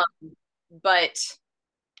 Yeah. But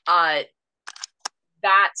uh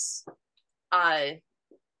that's uh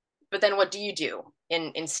but then what do you do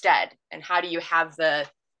instead, and how do you have the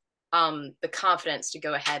confidence to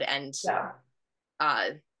go ahead and Yeah.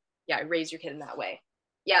 uh yeah, raise your kid in that way?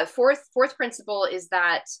 Yeah, the fourth principle is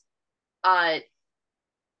that uh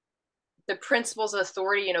the principles of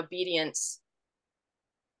authority and obedience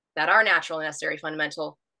that are natural and necessary,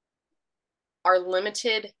 fundamental, are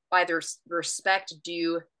limited by the respect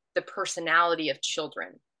due the personality of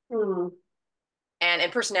children. Mm. And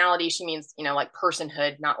in personality, she means, like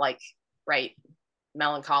personhood, not like, right,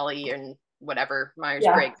 melancholy and whatever, Yeah.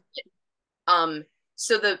 Myers-Briggs.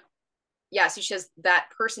 So so she says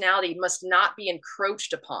that personality must not be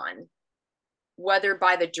encroached upon, whether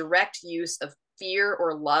by the direct use of fear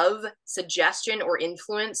or love, suggestion or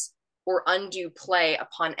influence, or undue play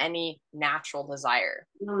upon any natural desire.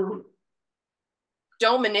 Mm.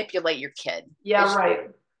 Don't manipulate your kid. Yeah. Right.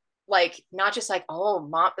 Like, not just like, oh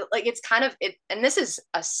mom, like, it's kind of it. And this is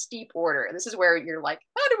a steep order. This is where you're like,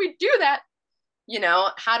 how do we do that?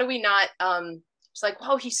 How do we not it's like,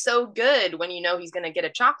 oh, he's so good, when he's going to get a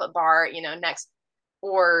chocolate bar, next.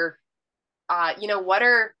 Or how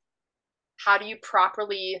do you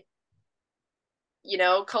properly,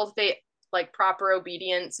 cultivate like proper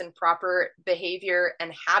obedience and proper behavior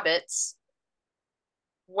and habits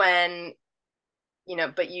when,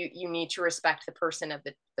 but you need to respect the person of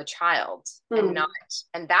the child, and Mm. not,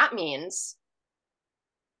 and that means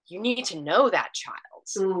you need to know that child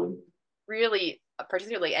Mm. really,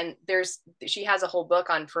 particularly. And she has a whole book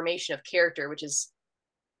on formation of character, which is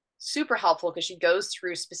super helpful, because she goes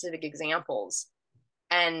through specific examples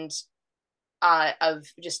and of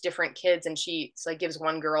just different kids, and she like gives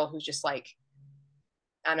one girl who's just like,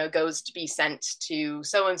 I don't know, goes to be sent to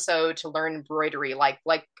so and so to learn embroidery, like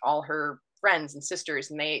all her friends and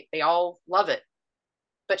sisters, and they all love it,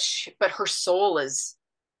 but her soul is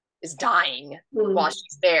dying while Mm.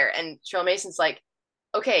 she's there. And Cheryl Mason's like,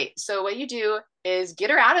 okay, so what you do is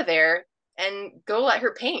get her out of there and go let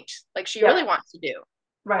her paint like she really Yeah. wants to do.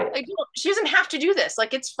 Right. Like, she doesn't have to do this.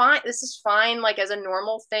 Like, it's fine. This is fine, like, as a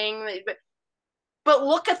normal thing. But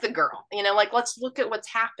look at the girl, like, let's look at what's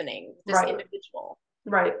happening with this Right. individual.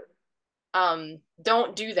 Right.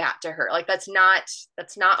 Don't do that to her. Like, that's not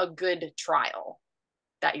a good trial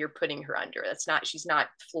that you're putting her under. She's not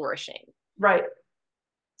flourishing. Right.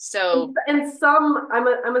 So, And some,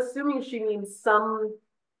 I'm assuming she means some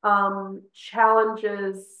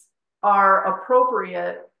challenges are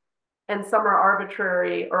appropriate and some are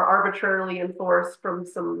arbitrary or arbitrarily enforced from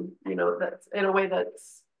some, that's in a way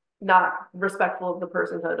that's not respectful of the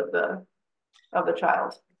personhood of the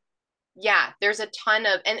child. yeah, there's a ton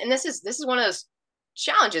of, and this is one of those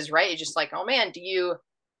challenges, right? It's just like, oh man,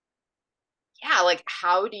 like,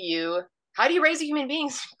 how do you raise a human being?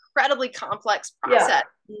 It's an incredibly complex process.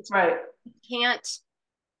 Yeah. Right. You can't.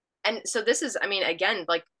 And so this is, I mean, again,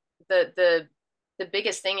 like, the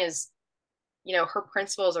biggest thing is, her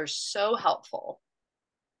principles are so helpful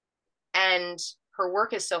and her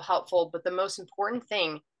work is so helpful, but the most important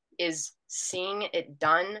thing is seeing it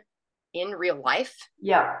done in real life.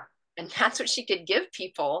 Yeah. And that's what she could give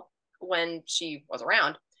people when she was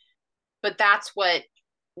around. But that's what,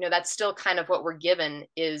 that's still kind of what we're given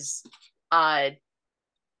is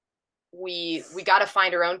we got to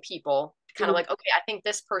find our own people, kind of like, okay, I think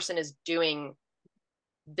this person is doing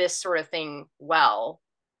this sort of thing well.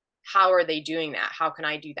 How are they doing that? How can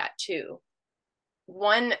I do that too?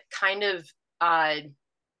 One kind of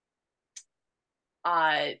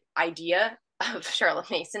idea of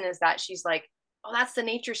Charlotte Mason is that she's like, oh, that's the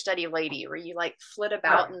nature study lady where you like flit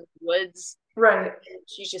about in the woods. Right.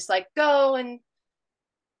 She's just like, go and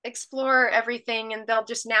explore everything and they'll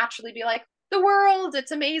just naturally be like, the world,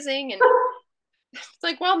 it's amazing. And it's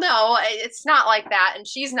like, well, no, it's not like that. And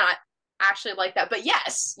she's not actually like that. But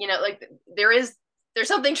yes, like there's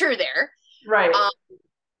something true there. Right.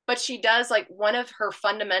 But she does, like, one of her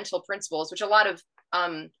fundamental principles, which a lot of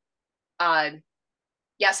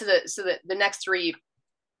so the next three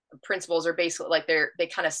principles are basically like they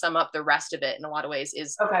kind of sum up the rest of it in a lot of ways.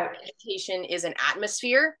 Is okay. Education is an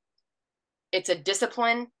atmosphere, it's a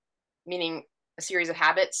discipline, meaning a series of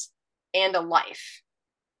habits, and a life.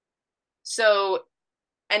 So,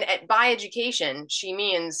 and by education, she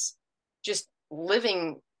means just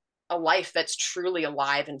living a life that's truly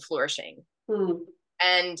alive and flourishing.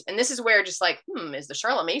 And this is where just like, is the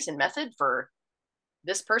Charlotte Mason method for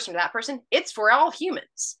this person or that person? It's for all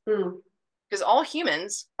humans. Because all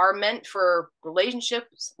humans are meant for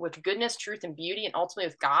relationships with goodness, truth, and beauty, and ultimately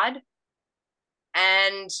with God.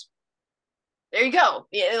 And there you go.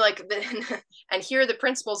 Like, and here are the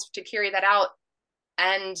principles to carry that out.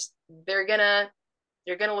 And they're gonna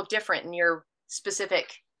look different in your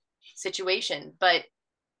specific situation. But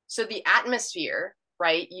so the atmosphere,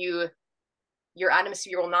 right? Your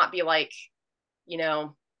atmosphere will not be like,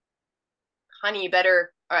 honey, you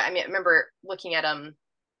better. I mean, I remember looking at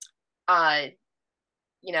the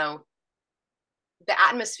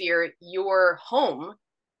atmosphere, your home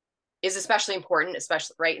is especially important,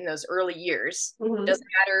 especially right in those early years. Doesn't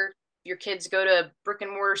matter if your kids go to brick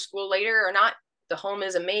and mortar school later or not. The home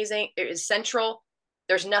is amazing. It is central.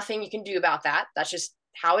 There's nothing you can do about that. That's just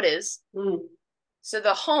how it is. So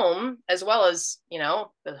the home, as well as,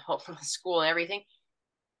 the home, school and everything,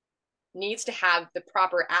 needs to have the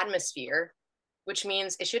proper atmosphere, which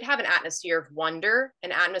means it should have an atmosphere of wonder,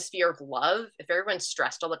 an atmosphere of love. If everyone's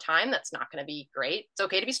stressed all the time, that's not going to be great. It's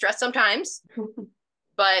okay to be stressed sometimes.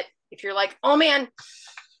 But if you're like, oh man,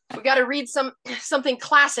 we got to read something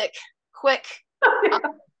classic quick,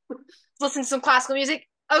 listen to some classical music.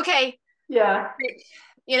 Okay. Yeah.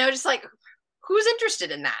 Just like, who's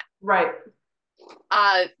interested in that? Right.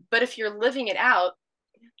 But if you're living it out,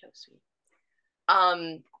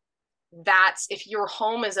 that's if your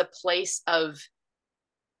home is a place of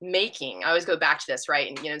making. I always go back to this, right?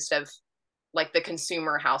 And instead of like the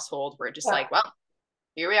consumer household where just like, well,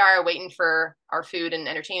 here we are waiting for our food and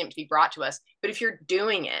entertainment to be brought to us. But if you're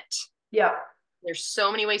doing it, there's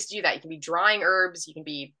so many ways to do that. You can be drying herbs, you can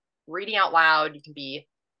be reading out loud, you can be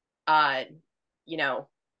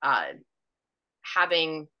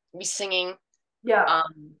be singing.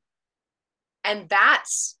 And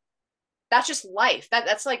that's just life.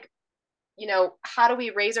 That's like, how do we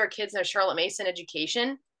raise our kids in a Charlotte Mason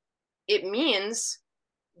education? It means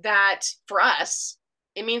that for us,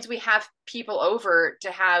 it means we have people over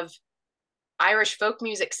to have Irish folk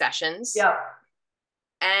music sessions.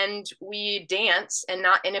 And we dance and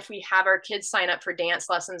if we have our kids sign up for dance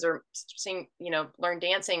lessons or sing, learn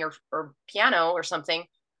dancing or piano or something,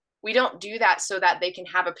 we don't do that so that they can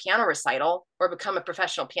have a piano recital or become a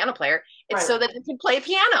professional piano player. It's so that they can play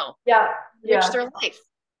piano. Enrich their life.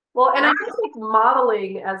 Well, and And I I, think like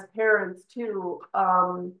modeling as parents too,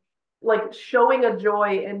 like showing a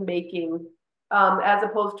joy in making, as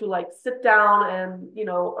opposed to like sit down and,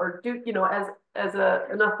 or do, as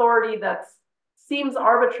an authority that's seems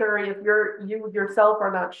arbitrary if you yourself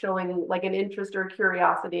are not showing like an interest or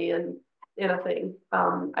curiosity in a thing,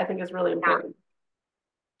 I think is really yeah, important.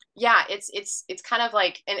 yeah, it's kind of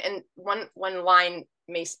like, and one line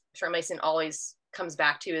Charlotte Mason always comes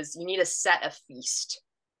back to is you need to set a feast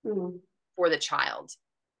Mm, for the child.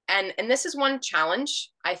 And this is one challenge,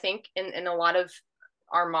 I think, in a lot of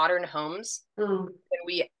our modern homes, mm, that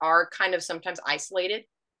we are kind of sometimes isolated,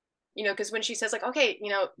 because when she says like, okay,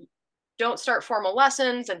 don't start formal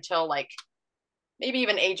lessons until like maybe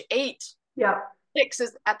even age 8, yeah, 6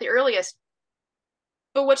 is at the earliest.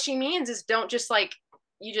 But what she means is don't just like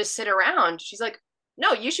you just sit around. She's like,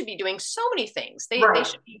 no, you should be doing so many things. They right,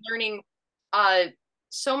 should be learning uh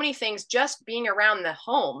so many things just being around the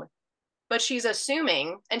home. But she's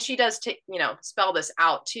assuming, and she does spell this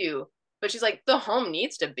out too, but she's like, the home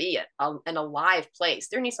needs to be an alive place.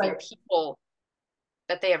 There needs to be right. people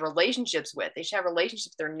that they have relationships with. They should have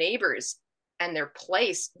relationships with their neighbors and their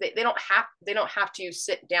place. They don't have to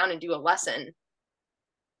sit down and do a lesson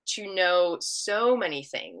to know so many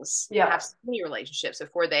things and Yeah. have so many relationships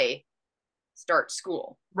before they start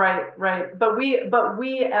school. Right, right. But we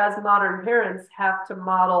as modern parents have to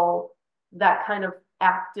model that kind of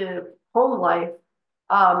active home life.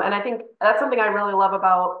 And I think that's something I really love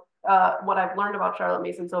about what I've learned about Charlotte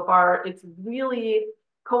Mason so far. It's really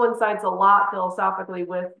coincides a lot philosophically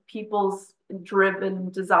with people's driven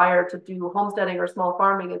desire to do homesteading or small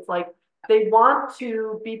farming. It's like they want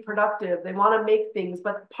to be productive, they want to make things,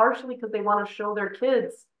 but partially because they want to show their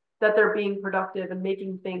kids that they're being productive and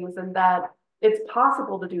making things and that it's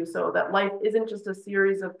possible to do so, that life isn't just a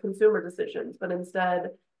series of consumer decisions, but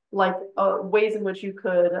instead like ways in which you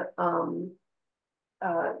could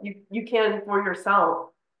you can for yourself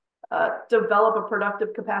develop a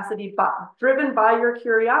productive capacity driven by your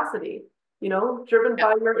curiosity, driven Yeah.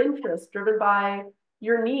 by your interests, driven by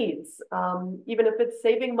your needs. Even if it's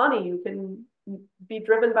saving money, you can be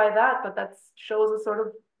driven by that, but that shows a sort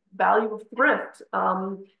of value of thrift.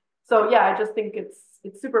 So yeah, I just think it's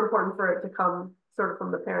super important for it to come sort of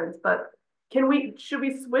from the parents. But should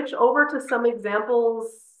we switch over to some examples,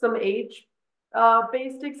 some age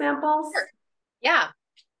based examples? Sure. Yeah.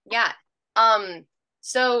 Yeah. Um,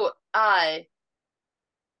 so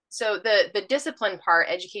so the discipline part,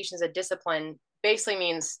 education is a discipline, basically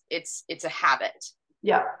means it's a habit.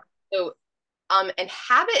 Yeah, So and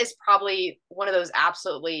habit is probably one of those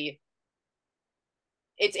absolutely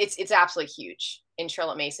it's absolutely huge in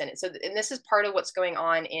Charlotte Mason. So and this is part of what's going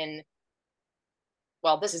on in,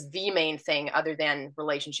 well, this is the main thing other than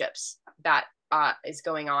relationships that is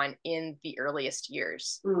going on in the earliest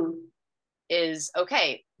years, mm, is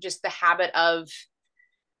okay, just the habit of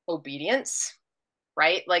obedience,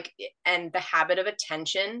 right? Like, and the habit of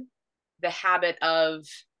attention, the habit of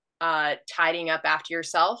tidying up after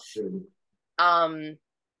yourself. mm, Um,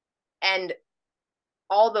 and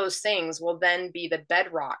all those things will then be the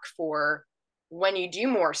bedrock for when you do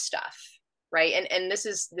more stuff, right? And this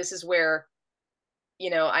is where,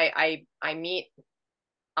 I meet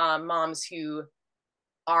moms who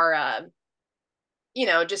are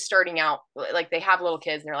just starting out, like they have little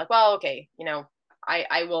kids and they're like, well, okay,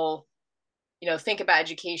 I will, think about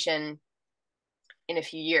education in a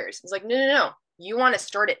few years. It's like, no, no, no. You want to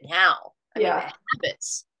start it now. I mean, the yeah,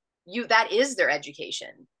 habits, that is their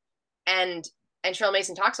education. And Cheryl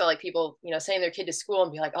Mason talks about like people, sending their kid to school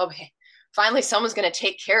and be like, oh, okay, finally someone's going to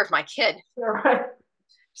take care of my kid. you're right,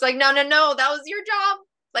 She's like, no, no, no, that was your job.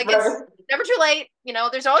 Like, it's right, never too late.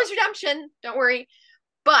 There's always redemption. Don't worry.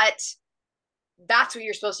 But that's what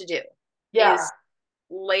you're supposed to do, yeah. is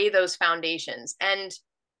lay those foundations. And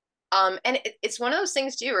it's one of those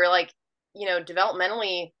things too, where like,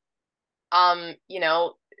 developmentally, um, you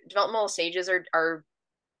know, developmental stages are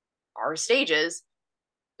stages,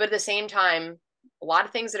 but at the same time, a lot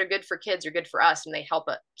of things that are good for kids are good for us, and they help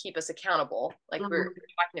keep us accountable, like we're Mhm.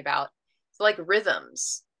 talking about. So like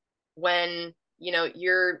rhythms, when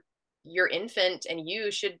your infant, and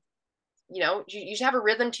you should you should have a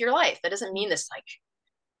rhythm to your life. That doesn't mean this like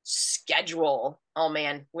schedule. Oh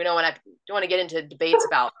man, we don't want to get into debates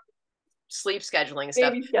about sleep scheduling and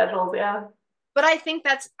stuff. Baby schedules, yeah. But I think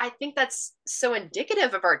that's so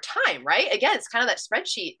indicative of our time, right? Again, it's kind of that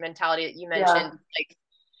spreadsheet mentality that you mentioned. Yeah. Like,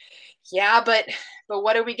 yeah, but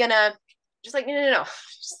what are we gonna, just like, no, no, no.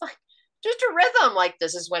 Just like, just a rhythm. Like,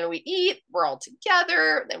 this is when we eat, we're all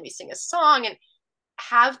together, then we sing a song, and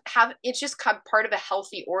have it's just part of a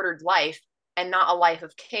healthy, ordered life, and not a life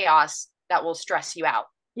of chaos that will stress you out.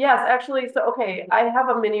 Yes, actually, so okay, I have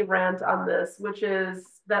a mini rant on this, which is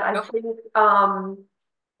that I Go for think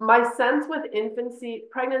my sense with infancy,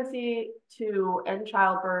 pregnancy to and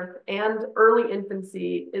childbirth and early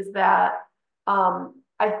infancy is that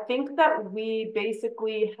I think that we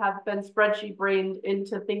basically have been spreadsheet brained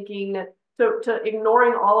into thinking to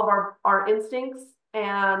ignoring all of our instincts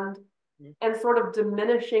it. and sort of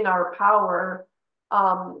diminishing our power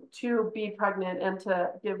to be pregnant and to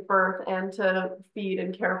give birth and to feed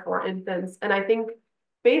and care for infants. And I think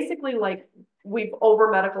basically like we've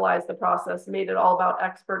over medicalized the process, made it all about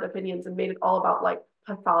expert opinions and made it all about like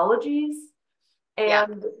pathologies. Yeah.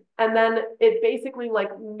 And and then it basically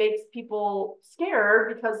like makes people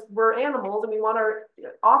scared because we're animals and we want our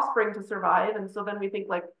offspring to survive. And so then we think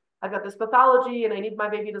like I've got this pathology and I need my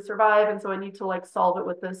baby to survive. And so I need to like solve it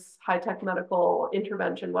with this high-tech medical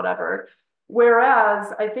intervention, whatever.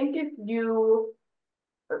 Whereas I think if you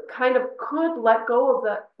kind of could let go of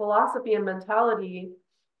that philosophy and mentality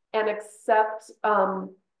and accept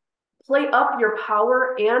play up your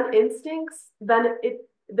power and instincts, then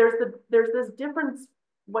there's this difference,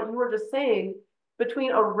 what you were just saying,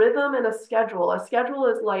 between a rhythm and a schedule. A schedule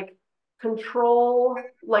is like control.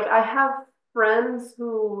 Like I have friends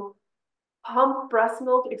who pump breast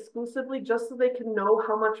milk exclusively just so they can know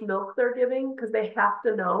how much milk they're giving because they have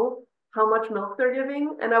to know how much milk they're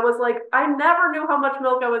giving. And I was like, I never knew how much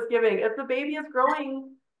milk I was giving. If the baby is growing,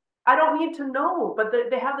 I don't need to know. But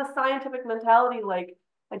they have the scientific mentality like,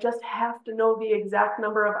 I just have to know the exact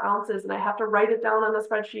number of ounces and I have to write it down on a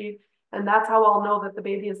spreadsheet. And that's how I'll know that the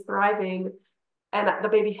baby is thriving and the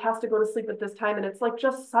baby has to go to sleep at this time. And it's like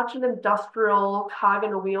just such an industrial cog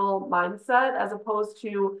in a wheel mindset as opposed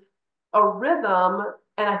to a rhythm.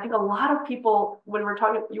 And I think a lot of people, when we're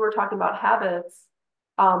talking, you were talking about habits,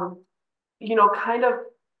 um, kind of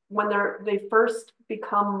when they first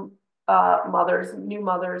become mothers, new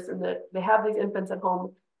mothers, and that they have these infants at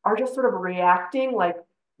home, are just sort of reacting like,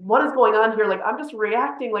 what is going on here? Like, I'm just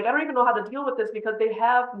reacting. Like, I don't even know how to deal with this because they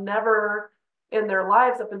have never in their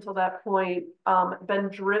lives up until that point been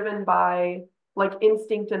driven by like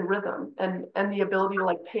instinct and rhythm and the ability to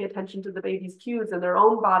like pay attention to the baby's cues and their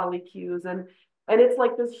own bodily cues and it's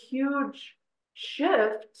like this huge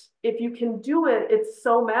shift. If you can do it, it's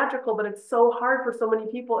so magical, but it's so hard for so many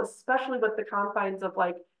people, especially with the confines of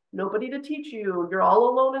like nobody to teach you, you're all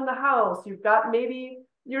alone in the house, you've got maybe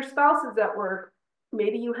your spouse is at work,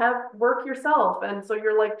 maybe you have work yourself, and so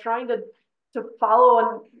you're like trying to follow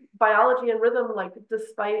on biology and rhythm like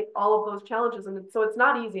despite all of those challenges. And so it's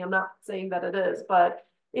not easy, I'm not saying that it is, but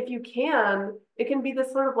if you can, it can be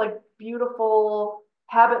this sort of like beautiful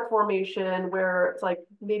habit formation where it's like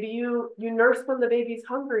maybe you nurse when the baby's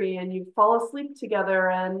hungry and you fall asleep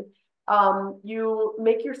together and you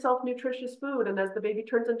make yourself nutritious food, and as the baby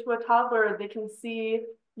turns into a toddler they can see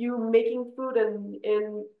you making food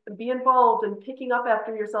and be involved and picking up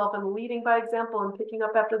after yourself and leading by example and picking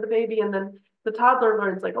up after the baby, and then the toddler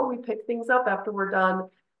learns like, oh, we pick things up after we're done,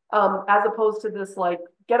 as opposed to this like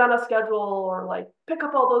get on a schedule or like pick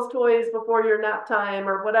up all those toys before your nap time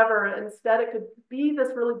or whatever. Instead, it could be this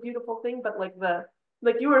really beautiful thing, but like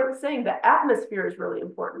you were saying, the atmosphere is really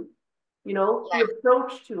important. The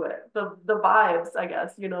approach to it, the vibes, I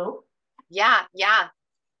guess. Yeah, yeah,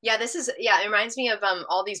 yeah. This is yeah. It reminds me of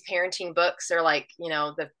all these parenting books. They're like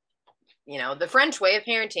the French way of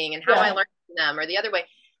parenting and how I Yeah, learned from them, or the other way.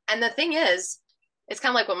 And the thing is, it's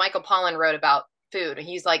kind of like what Michael Pollan wrote about food.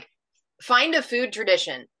 He's like, find a food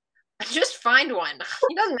tradition, just find one.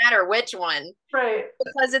 It doesn't matter which one right.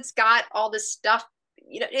 because it's got all this stuff.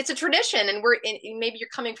 It's a tradition, and maybe you're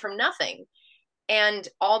coming from nothing. And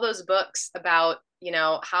all those books about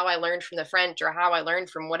how I learned from the French or how I learned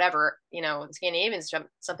from whatever the Scandinavians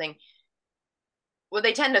something. Well,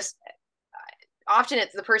 they tend to often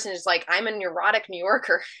it's the person is like, I'm a neurotic New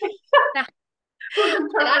Yorker and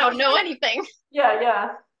I don't know anything Yeah, yeah,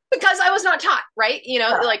 because I was not taught, right?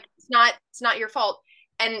 yeah, Like it's not your fault.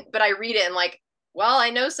 But I read it and like, well, I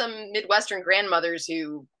know some Midwestern grandmothers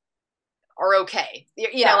who are okay.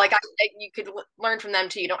 yeah, Like you could learn from them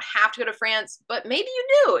too. You don't have to go to France, but maybe you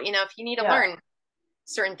do. If you need to yeah, learn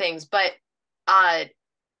certain things. Uh,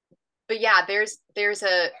 but yeah, there's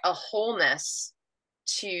a wholeness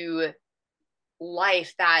to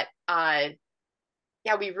life that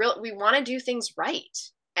yeah, we want to do things right,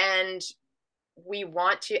 and we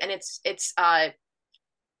want to, and it's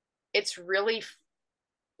really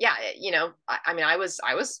yeah, I mean, I was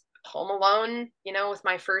home alone, with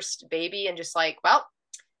my first baby, and just like, well,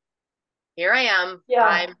 here I am. yeah,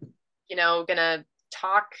 I'm gonna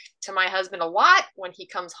talk to my husband a lot when he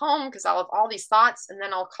comes home because I'll have all these thoughts, and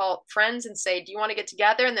then I'll call friends and say, do you want to get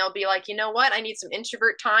together? And they'll be like, you know what, I need some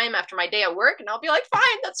introvert time after my day at work. And I'll be like,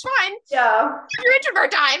 fine, that's fine, Yeah. your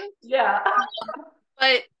introvert time. Yeah.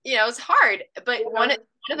 But it's hard. But Yeah. one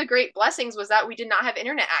of the great blessings was that we did not have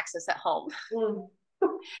internet access at home. Mm.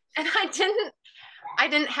 And I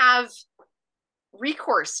didn't have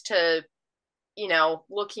recourse to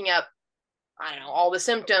looking up, I don't know, all the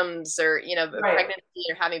symptoms or Right. pregnancy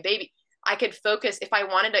or having a baby. I could focus if I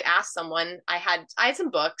wanted to ask someone. I had some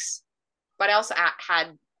books, but I also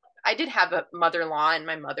I did have a mother-in-law and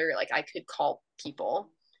my mother, like I could call people,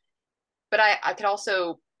 but I could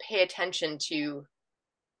also pay attention to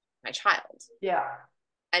my child. Yeah.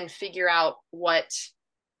 And figure out what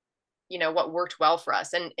worked well for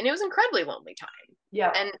us. And it was incredibly lonely time.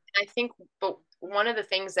 Yeah. And I think, but one of the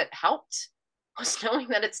things that helped was knowing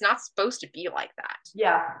that it's not supposed to be like that.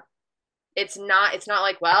 Yeah. It's not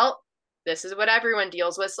like, well, this is what everyone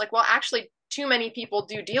deals with. It's like, well, actually too many people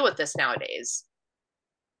do deal with this nowadays,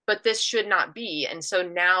 but this should not be. And so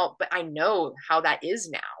now, but I know how that is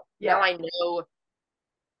now. Yeah. Now I know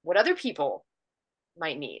what other people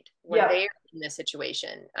might need when they're in this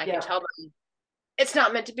situation. I can tell them it's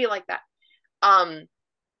not meant to be like that.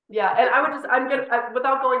 Yeah, and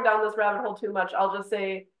without going down this rabbit hole too much, I'll just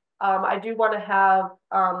say I do want to have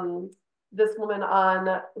this woman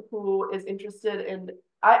on who is interested in.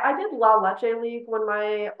 I did La Leche League when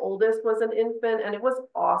my oldest was an infant, and it was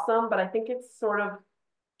awesome, but I think it's sort of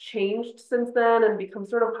changed since then and become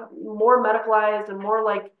sort of more medicalized and more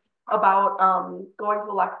like about going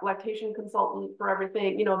to a lactation consultant for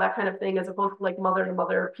everything, that kind of thing, as opposed to like mother to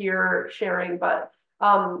mother peer sharing. But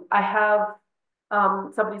I have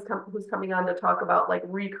who's coming on to talk about like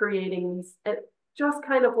recreating these, just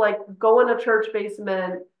kind of like go in a church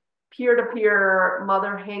basement, peer-to-peer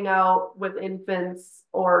mother hangout with infants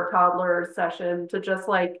or toddlers session to just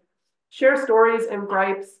like share stories and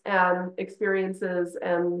gripes and experiences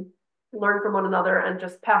and learn from one another and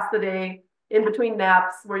just pass the day in between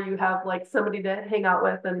naps where you have like somebody to hang out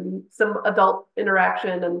with and some adult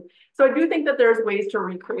interaction. And so I do think that there's ways to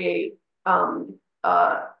recreate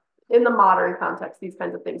in the modern context, these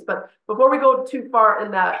kinds of things. But before we go too far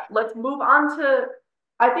in that, let's move on to,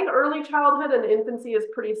 I think early childhood and infancy is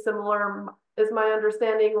pretty similar, is my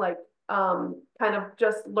understanding, like kind of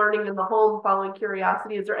just learning in the home, following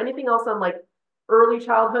curiosity. Is there anything else on like early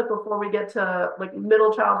childhood before we get to like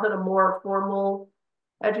middle childhood, a more formal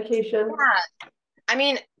education?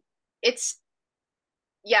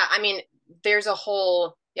 Yeah. I mean, there's a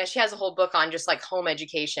whole, she has a whole book on just like home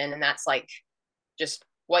education. And that's like just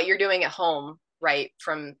what you're doing at home, right?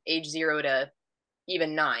 From age 0 to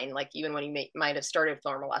even 9, like even when you might have started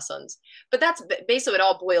formal lessons. But that's basically what it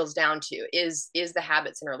all boils down to is the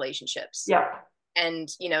habits and relationships. Yeah. And,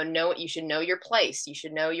 you should know your place. You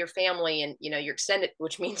should know your family and, your extended,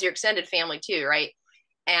 which means your extended family too, right?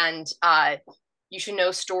 And you should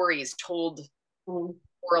know stories told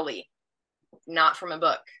orally, not from a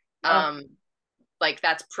book. Like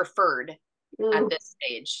that's preferred at this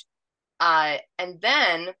stage. And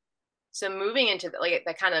then, so moving into like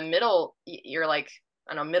that kind of middle, you're like,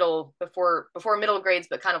 I don't know, middle before middle grades,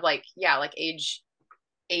 but kind of like, like age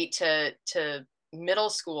 8 to middle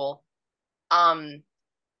school. Then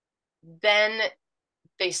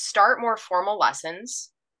they start more formal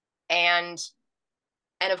lessons, and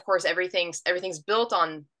of course everything's built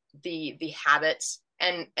on the habits.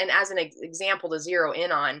 And as an example to zero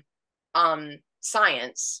in on,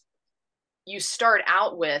 science, you start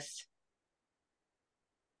out with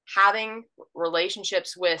having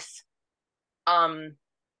relationships with the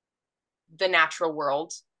natural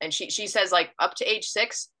world. And she says like up to age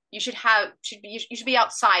 6 you should be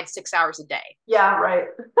outside 6 hours a day. Yeah, right.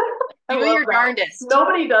 Do your darndest.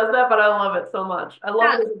 Nobody does that, but I love it so much. I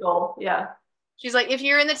love it as a goal. Yeah. She's like, if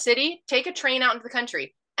you're in the city, take a train out into the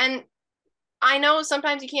country. And I know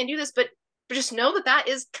sometimes you can't do this, but just know that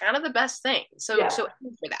is kind of the best thing. So aim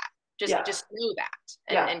for that. Just know that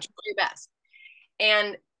and try your best.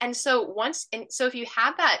 And so if you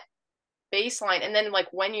have that baseline, and then like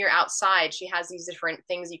when you're outside, she has these different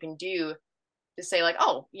things you can do to say like,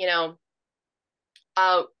 oh,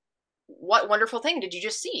 what wonderful thing did you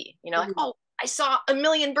just see? Like, oh, I saw a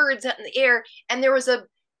million birds out in the air and there was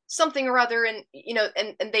something or other. And,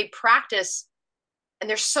 and they practice, and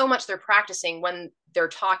there's so much they're practicing when they're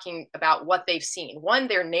talking about what they've seen. One,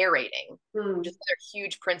 they're narrating, which is another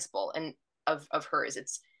huge principle of hers.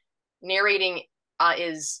 It's narrating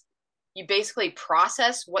is you basically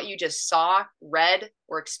process what you just saw, read,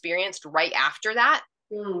 or experienced right after that,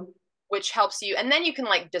 which helps you. And then you can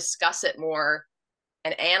like discuss it more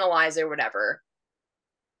and analyze it or whatever.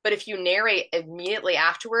 But if you narrate immediately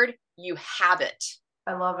afterward, you have it.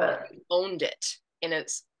 I love it. You owned it in a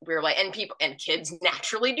weird way. And people and kids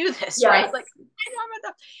naturally do this, Yes. right? Like,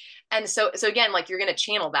 and so again, like you're gonna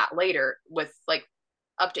channel that later with like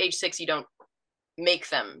up to age 6, you don't make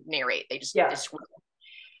them narrate. They just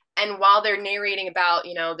and while they're narrating about,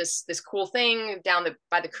 you know, this cool thing down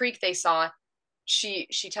by the creek they saw, she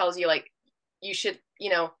tells you like you should, you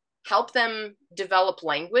know, help them develop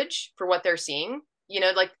language for what they're seeing, you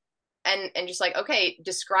know, like and just like, okay,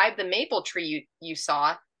 describe the maple tree you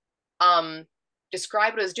saw,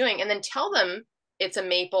 describe what it's doing, and then tell them it's a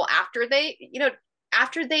maple after they, you know,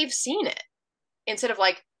 after they've seen it, instead of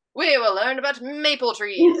like, we will learn about maple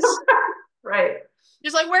trees. Right.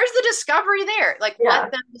 Just like, where's the discovery there? Like,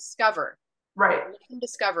 let them discover. Right. Let them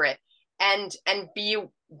discover it, and be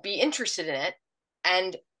interested in it,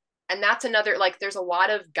 and that's another, like, there's a lot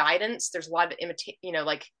of guidance. There's a lot of imitate. You know,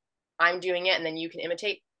 like I'm doing it, and then you can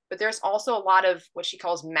imitate. But there's also a lot of what she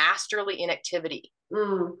calls masterly inactivity.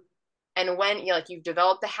 Mm. And when you know, like you've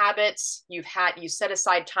developed the habits, you set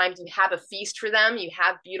aside times, you have a feast for them, you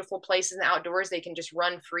have beautiful places in the outdoors they can just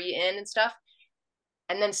run free in and stuff.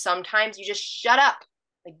 And then sometimes you just shut up.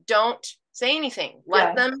 Like, don't say anything.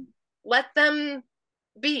 Let them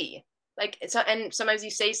be. Like, and sometimes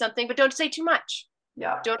you say something, but don't say too much.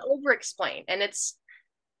 Yeah. Don't over explain. And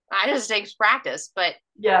I just takes practice, but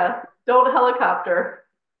yeah, don't helicopter.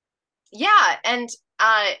 Yeah. And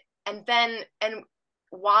then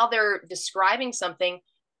while they're describing something,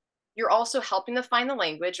 you're also helping them find the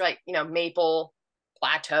language, like, you know, maple,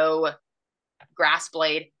 plateau, grass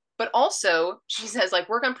blade. But also, she says, like,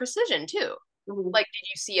 work on precision too. Mm-hmm. Like, did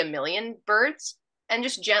you see a million birds? And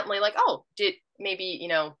just gently, like, oh, did maybe, you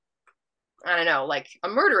know, I don't know, like a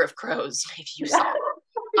murder of crows, maybe you saw.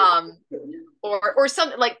 Or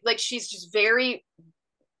something like she's just very,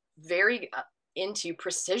 very into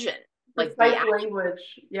precision. Like language.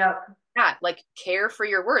 Yeah. Yeah, like care for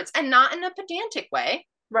your words, and not in a pedantic way,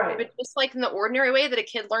 right? But just like in the ordinary way that a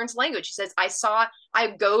kid learns language. He says, I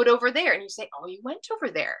goed over there, and you say, oh, you went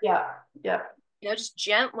over there. Yeah. You know, just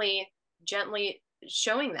gently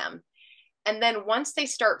showing them. And then once they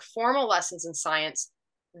start formal lessons in science,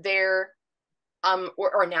 they're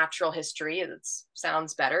or natural history, that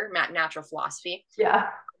sounds better, natural philosophy. Yeah.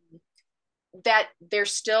 That they're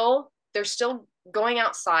still going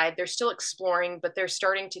outside, they're still exploring, but they're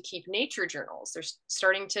starting to keep nature journals. They're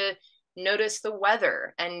starting to notice the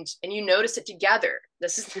weather, and you notice it together.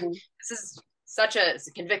 This is such a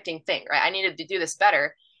convicting thing, right? I needed to do this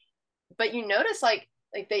better. But you notice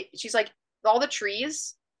she's like, all the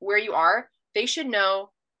trees where you are, they should know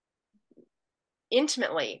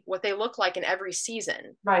intimately what they look like in every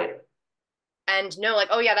season. Right. And know, like,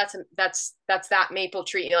 oh yeah, that's that maple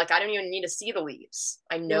tree. Like, I don't even need to see the leaves.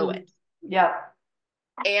 I know it. Yeah.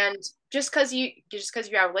 And just because you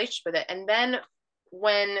have a relationship with it. And then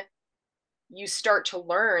when you start to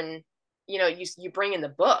learn, you know, you bring in the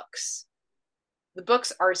books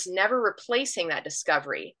are never replacing that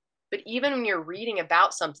discovery. But even when you're reading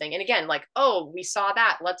about something, and again, like, oh, we saw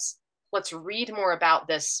that, let's read more about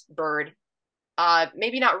this bird.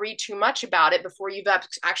 Maybe not read too much about it before you've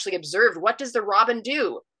actually observed, what does the robin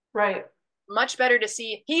do? Right. Much better to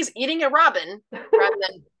see he's eating a robin rather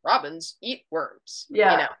than robins eat worms.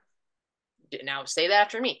 Yeah. You know, now say that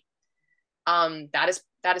after me. That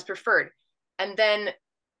is preferred. And then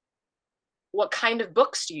what kind of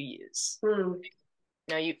books do you use? You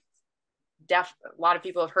know, a lot of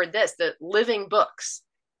people have heard this, that living books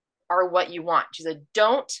are what you want. She said,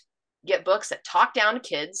 don't get books that talk down to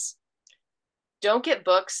kids. Don't get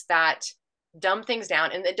books that dumb things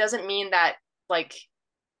down. And it doesn't mean that, like,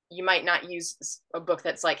 you might not use a book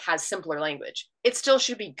that's like has simpler language. It still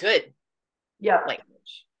should be good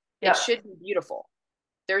language. It should be beautiful.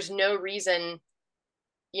 There's no reason,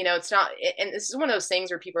 you know, it's not, and this is one of those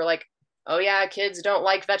things where people are like, oh yeah, kids don't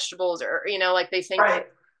like vegetables, or, you know, like they think,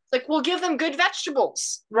 like, well, give them good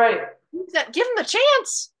vegetables. Right. Give them a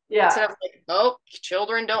chance. Yeah. Instead of like, oh,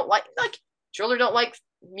 children don't like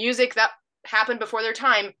music that happened before their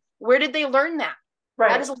time. Where did they learn that? Right.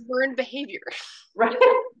 That is a learned behavior. Right.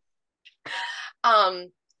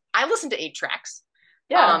 I listen to 8 tracks.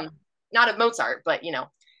 Yeah. Not of Mozart, but, you know,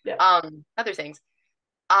 other things.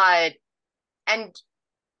 And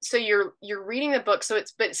so you're reading the book, but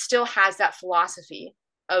it still has that philosophy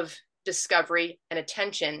of discovery and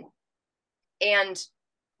attention. And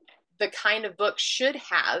the kind of book should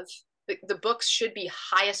have, the books should be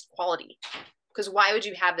highest quality, because why would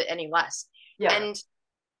you have it any less? Yeah. And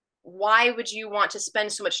why would you want to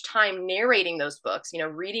spend so much time narrating those books, you know,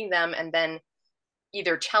 reading them and then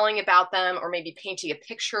either telling about them or maybe painting a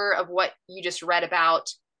picture of what you just read about,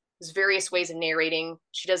 there's various ways of narrating.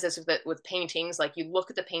 She does this with paintings. Like you look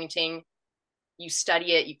at the painting, you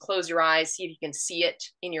study it, you close your eyes, see if you can see it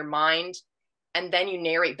in your mind, and then you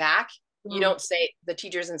narrate back. You don't say, the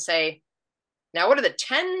teacher doesn't say, now what are the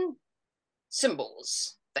 10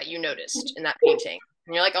 symbols that you noticed in that painting?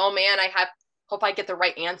 And you're like, oh man, hope I get the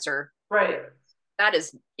right answer. Right. That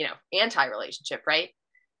is, anti-relationship, right?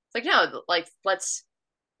 It's like, no, like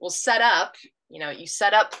we'll set up, you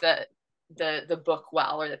set up the book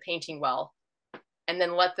well or the painting well, and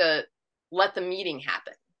then let the meeting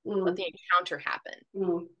happen. Let the encounter happen.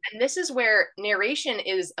 And this is where narration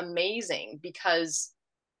is amazing, because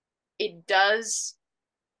it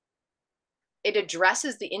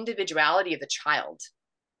addresses the individuality of the child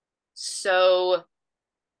so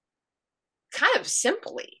kind of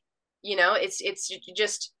simply. It's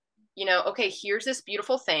just, okay, here's this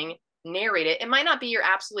beautiful thing, narrate it. It might not be your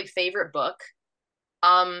absolutely favorite book.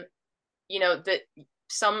 That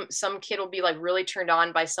some kid will be like really turned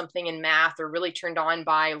on by something in math, or really turned on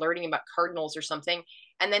by learning about cardinals or something,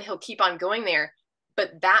 and then he'll keep on going there,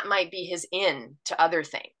 but that might be his in to other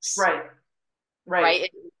things. Right.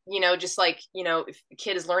 Just like, if a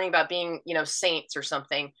kid is learning about being, saints or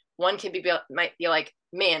something, one kid might be like,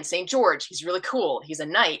 man, St. George, he's really cool, he's a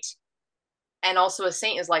knight, and also a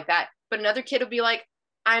saint is like that. But another kid will be like,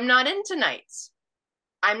 I'm not into knights,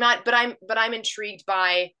 but I'm intrigued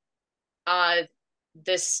by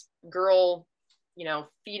this girl,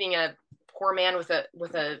 feeding a poor man with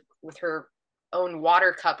her own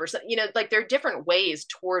water cup or something. Like there are different ways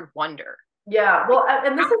toward wonder. Yeah, well,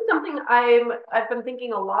 and this is something I've been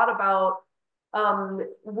thinking a lot about,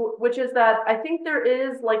 which is that I think there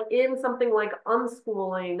is, like, in something like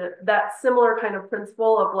unschooling, that similar kind of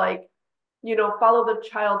principle of, like, follow the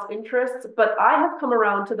child's interests. But I have come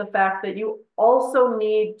around to the fact that you also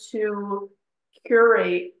need to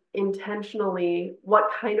curate intentionally what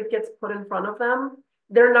kind of gets put in front of them.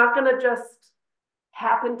 They're not going to just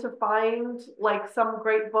happen to find like some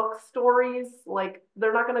great book stories. Like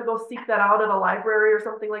they're not going to go seek that out at a library or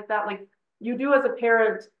something like that. Like you do as a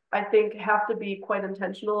parent, I think, have to be quite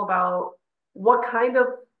intentional about what kind of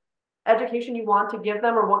education you want to give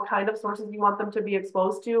them, or what kind of sources you want them to be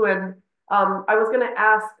exposed to. And I was going to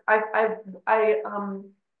ask,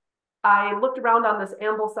 I looked around on this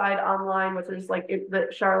Ambleside online, which is like the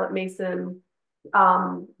Charlotte Mason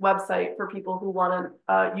website for people who want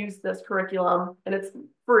to use this curriculum, and it's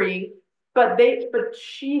free. But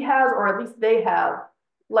she has, or at least they have,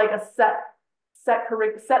 like a set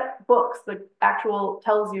books that actual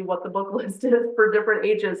tells you what the book list is for different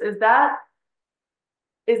ages. Is that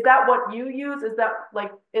what you use? Is that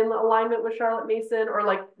like in alignment with Charlotte Mason, or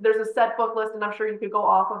like there's a set book list and I'm sure you could go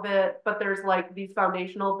off of it, but there's like these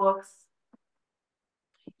foundational books?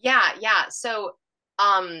 Yeah. So,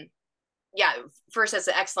 yeah, first, that's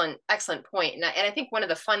an excellent point. And I think one of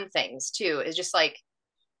the fun things too is just like,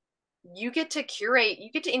 you get to curate, you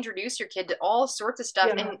get to introduce your kid to all sorts of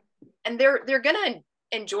stuff, and they're gonna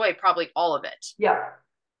enjoy probably all of it. Yeah.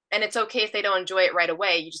 And it's okay if they don't enjoy it right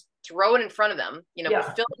away. You just throw it in front of them, fill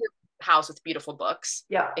your house with beautiful books.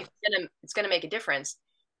 Yeah. It's gonna make a difference.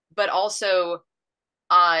 But also,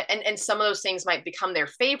 and some of those things might become their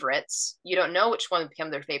favorites. You don't know which one will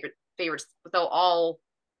become their favorites, but they'll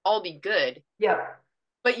all be good. Yeah.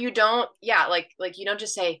 But you don't, like you don't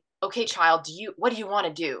just say, okay, child, what do you want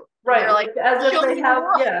to do? Right. Like, as if they have,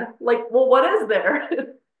 like, well, what is there?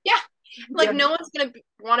 Yeah. Like no one's going to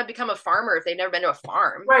want to become a farmer if they've never been to a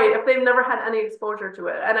farm. Right. If they've never had any exposure to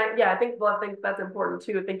it. And I think that's important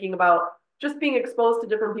too, thinking about just being exposed to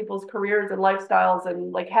different people's careers and lifestyles,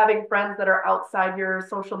 and like having friends that are outside your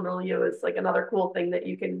social milieu is like another cool thing that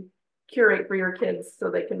you can curate for your kids so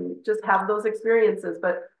they can just have those experiences.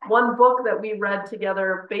 But one book that we read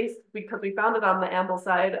together, because we found it on the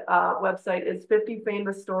Ambleside website, is 50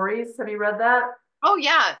 Famous Stories. Have you read that? Oh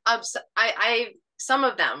yeah. I some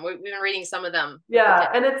of them, we've been reading some of them.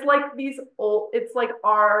 Yeah. And it's like it's like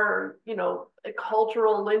our,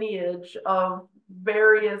 cultural lineage of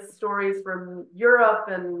various stories from Europe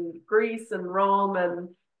and Greece and Rome, and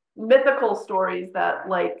mythical stories that,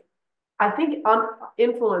 like, I think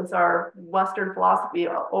influence our Western philosophy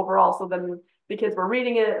overall. So then the kids were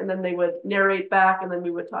reading it, and then they would narrate back, and then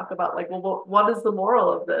we would talk about like, well, what is the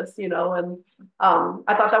moral of this, And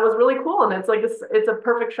I thought that was really cool. And it's like it's a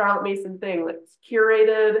perfect Charlotte Mason thing. Like, it's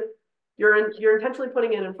curated. You're intentionally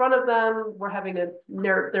putting it in front of them. We're having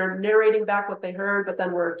they're narrating back what they heard, but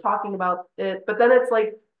then we're talking about it. But then it's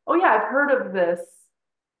like, oh yeah, I've heard of this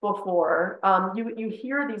before. You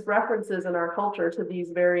hear these references in our culture to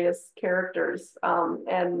these various characters,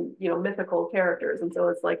 and mythical characters, and so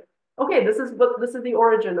it's like, okay, this is the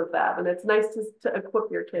origin of that. And it's nice to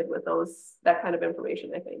equip your kid with that kind of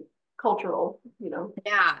information, I think. Cultural, you know.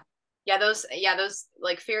 Yeah. Yeah, those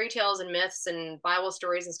like fairy tales and myths and Bible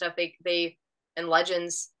stories and stuff, they and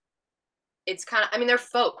legends, it's kind of, I mean, they're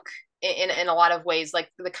folk in a lot of ways, like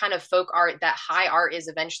the kind of folk art that high art is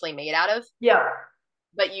eventually made out of. Yeah,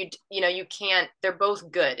 But you know, you can't, they're both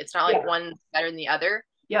good. It's not like yeah, one better than the other,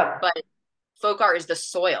 yeah, but folk art is the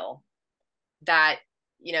soil that,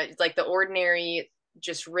 you know, it's like the ordinary,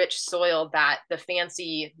 just rich soil that the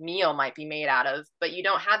fancy meal might be made out of, but you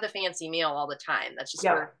don't have the fancy meal all the time. That's just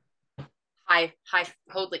yeah, for high yeah,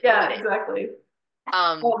 holy. exactly.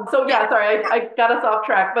 Um, So yeah, sorry, I got us off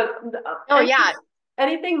track, but oh yeah,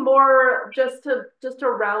 anything more just to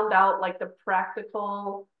round out like the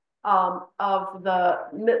practical of the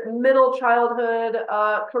middle childhood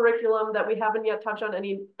curriculum that we haven't yet touched on,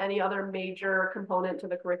 any other major component to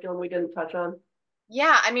the curriculum we didn't touch on?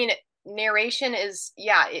 yeah. I mean, narration is,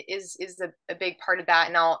 yeah, it is a big part of that.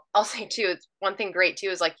 And I'll say too, it's one thing great too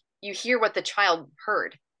is like you hear what the child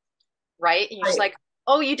heard, right? And you're just Right. like,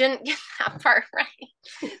 oh, you didn't get that part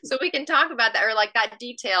right. So we can talk about that, or like that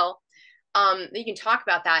detail. You can talk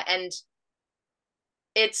about that. And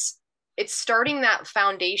it's it's starting that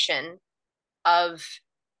foundation of,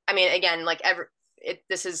 I mean, again, like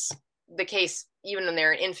this is the case even when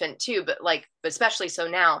they're an infant too, but like, but especially so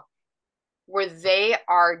now, where they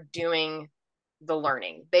are doing the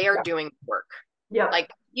learning, they are Yeah. doing work. Yeah. Like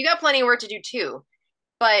you got plenty of work to do too,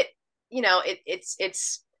 but you know,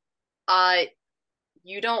 it's uh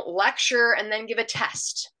you don't lecture and then give a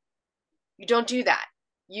test. You don't do that.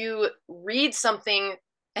 You read something,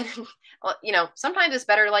 and you know, sometimes it's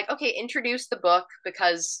better like, okay, introduce the book,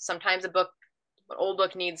 because sometimes an old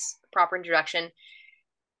book needs proper introduction,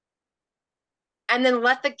 and then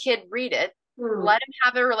let the kid read it. Hmm. Let him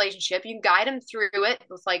have a relationship. You guide him through it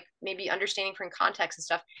with like maybe understanding from context and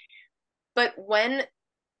stuff. But when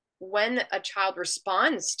a child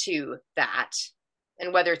responds to that,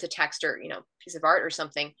 and whether it's a text or, you know, piece of art or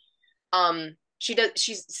something, she does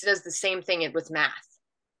the same thing with math.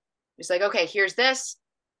 It's like, okay, here's this.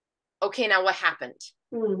 Okay, now what happened?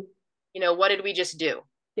 Hmm. You know, what did we just do?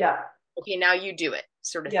 Yeah. Okay, now you do it,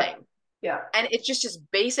 sort of Yeah. thing. Yeah. And it's just this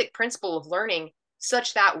basic principle of learning,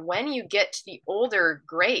 such that when you get to the older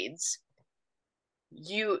grades,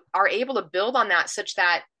 you are able to build on that, such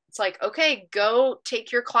that it's like, okay, go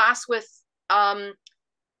take your class with um,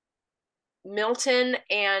 Milton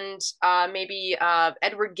and maybe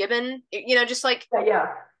Edward Gibbon, you know, just like Yeah. Yeah.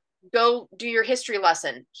 go do your history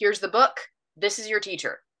lesson. Here's the book. This is your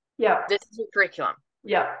teacher. Yeah. This is your curriculum.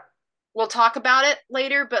 Yeah. We'll talk about it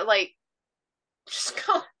later, but like just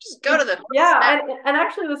go to the Yeah, and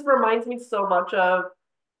actually this reminds me so much of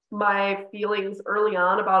my feelings early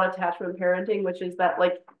on about attachment parenting, which is that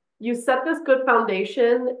like you set this good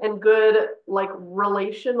foundation and good like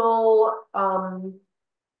relational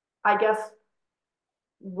I guess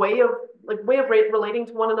way of relating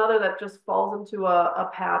to one another that just falls into a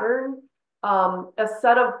pattern, a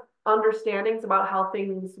set of understandings about how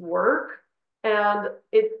things work. And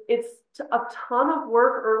it's a ton of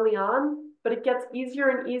work early on, but it gets easier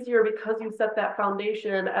and easier because you set that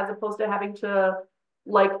foundation as opposed to having to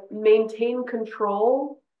like maintain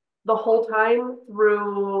control the whole time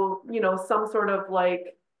through, you know, some sort of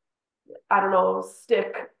like, I don't know,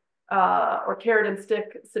 stick or carrot and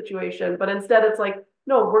stick situation. But instead, it's like,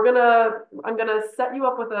 no, I'm gonna set you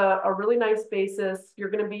up with a really nice basis. You're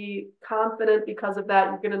gonna be confident because of that.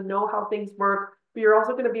 You're gonna know how things work, but you're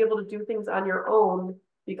also gonna be able to do things on your own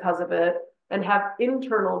because of it and have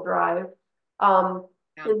internal drive. Um,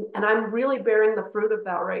 yeah. and I'm really bearing the fruit of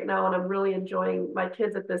that right now, and I'm really enjoying my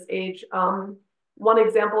kids at this age. One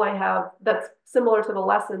example I have that's similar to the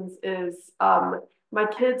lessons is my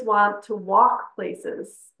kids want to walk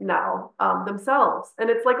places now themselves. And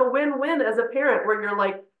it's like a win-win as a parent where you're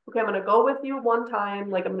like, okay, I'm going to go with you one time.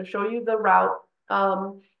 Like, I'm going to show you the route.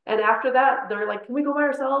 And after that, they're like, can we go by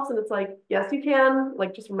ourselves? And it's like, yes, you can.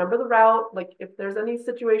 Like, just remember the route. Like, if there's any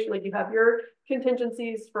situation, like you have your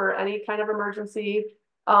contingencies for any kind of emergency.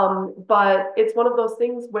 But it's one of those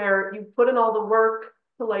things where you put in all the work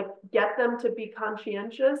to like get them to be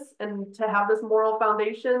conscientious and to have this moral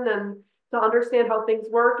foundation and to understand how things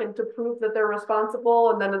work and to prove that they're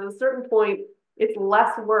responsible. And then at a certain point, it's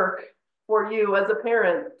less work for you as a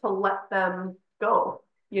parent to let them go,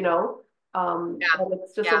 you know? Yeah. And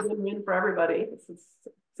it's just a Yeah. win-win for everybody. It's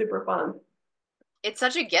super fun. It's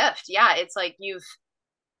such a gift. Yeah. It's like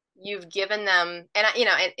you've given them, and you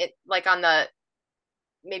know, it like on the,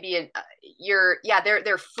 maybe you're, yeah,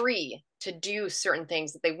 they're free to do certain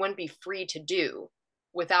things that they wouldn't be free to do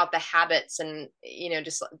without the habits and,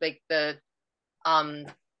 just like um,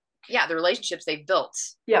 the relationships they've built.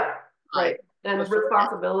 Yeah, Uh, right. And before then.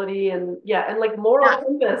 responsibility and yeah, and like moral Yeah.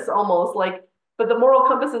 compass almost like, but the moral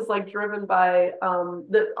compass is like driven by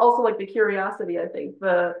the also like the curiosity, I think.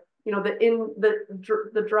 The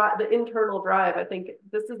the drive, the internal drive. I think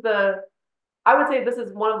this is the I would say this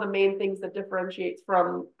is one of the main things that differentiates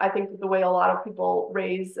from, I think, the way a lot of people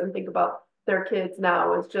raise and think about their kids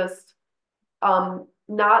now is just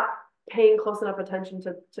not paying close enough attention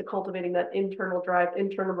to cultivating that internal drive,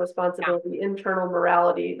 internal Yeah. responsibility, internal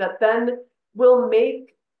morality that then will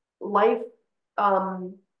make life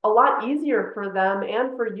a lot easier for them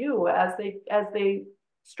and for you as they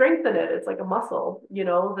strengthen it. It's like a muscle,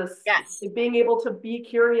 this Yes. being able to be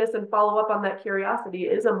curious and follow up on that curiosity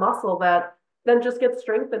is a muscle that then just gets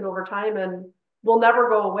strengthened over time and will never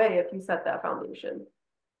go away if you set that foundation.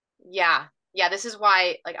 Yeah. Yeah. This is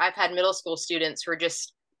why, like, I've had middle school students who are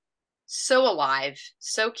just so alive,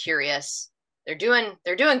 so curious. They're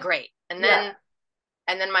doing great. And Yeah,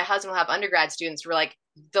 then my husband will have undergrad students who are like,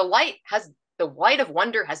 the light of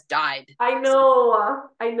wonder has died. I So know.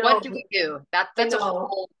 I what do know. we do? I That's a know.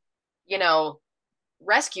 whole, you know,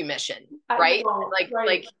 rescue mission, I right? know. Like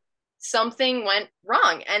Right. something went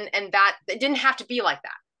wrong, and that it didn't have to be like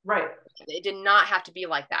that. Right. It did not have to be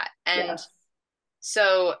like that. And Yes.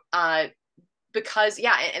 so because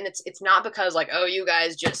and it's not because like, oh, you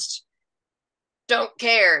guys just don't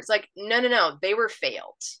care. It's like, no, they were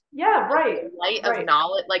failed. Yeah, In right. the light of Right.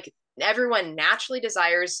 knowledge, like everyone naturally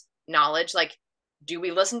desires knowledge. Like, do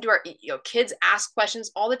we listen to our kids ask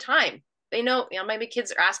questions all the time? They know, maybe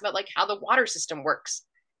kids are asked about like how the water system works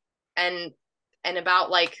and about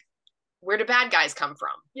like where do bad guys come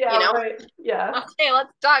from? Yeah, right. Yeah. Okay,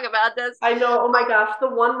 let's talk about this. I know. Oh my gosh, the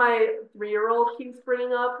one my 3-year-old keeps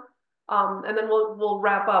bringing up, and then we'll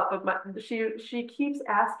wrap up. But she keeps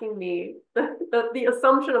asking me the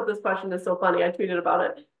assumption of this question is so funny. I tweeted about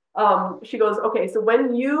it. She goes, okay, so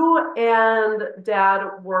when you and dad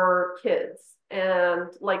were kids, and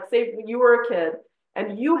like say you were a kid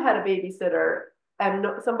and you had a babysitter and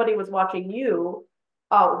somebody was watching you,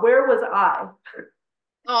 where was I?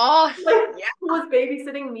 Oh, Like, yeah. who was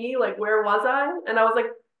babysitting me? Like, where was I? And I was like,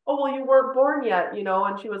 oh, well, you weren't born yet,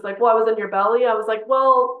 And she was like, well, I was in your belly. I was like,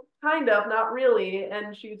 well, kind of, not really.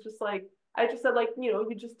 And she was just like, I just said, like, you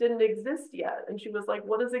just didn't exist yet. And she was like,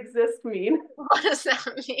 what does exist mean? What does that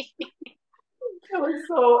mean? It was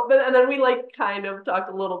so, and then we like kind of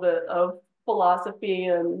talked a little bit of philosophy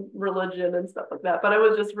and religion and stuff like that. But it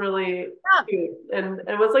was just really Yeah. cute, and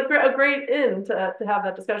it was like a great in to have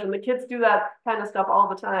that discussion. The kids do that kind of stuff all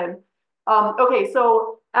the time. Okay,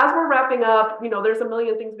 so as we're wrapping up, there's a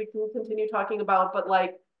million things we can continue talking about, but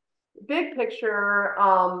like big picture,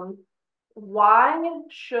 why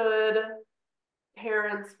should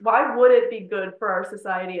why would it be good for our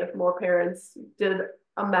society if more parents did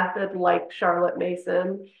a method like Charlotte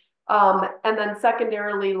Mason? And then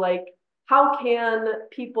secondarily, like, how can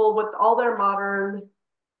people with all their modern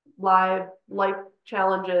life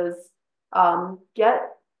challenges get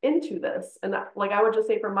into this? And like, I would just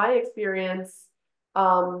say from my experience,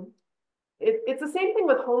 um, it's the same thing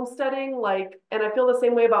with homesteading, like, and I feel the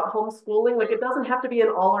same way about homeschooling. Like, it doesn't have to be an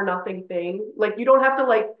all or nothing thing. Like, you don't have to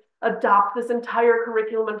like adopt this entire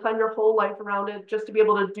curriculum and plan your whole life around it just to be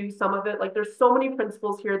able to do some of it. Like, there's so many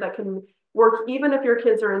principles here that can work, even if your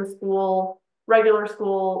kids are in school, regular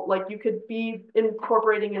school. Like, you could be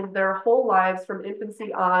incorporating in their whole lives from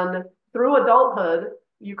infancy on through adulthood.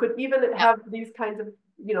 You could even Yeah. have these kinds of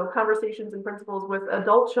conversations and principles with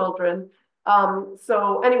adult children.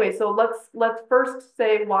 So anyway, so let's first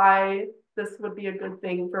say why this would be a good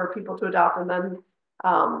thing for people to adopt, and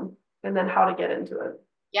then how to get into it.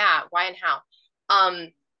 Yeah. Why and how?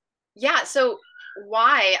 Yeah. So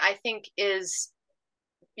why I think is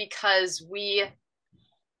because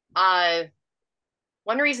uh,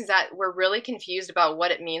 one reason is that we're really confused about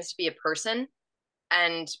what it means to be a person.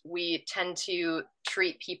 And we tend to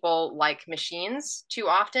treat people like machines too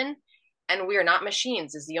often. And we are not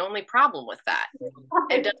machines, is the only problem with that. And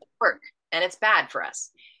it doesn't work. And it's bad for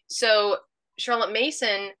us. So Charlotte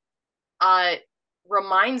Mason uh,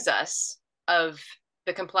 reminds us of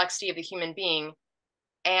the complexity of the human being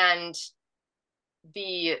and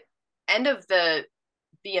the end of the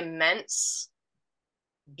immense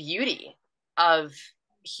beauty of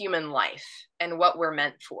human life and what we're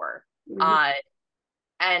meant for. Mhm. Uh,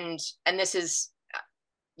 and this is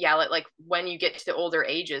like when you get to the older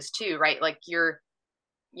ages too, right? Like you're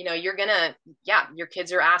gonna your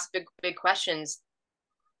kids are asked big questions.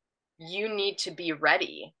 You need to be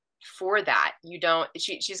ready for that. You don't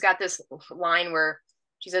she's got this line where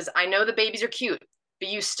she says, I know the babies are cute, but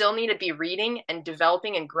you still need to be reading and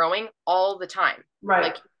developing and growing all the time. Right.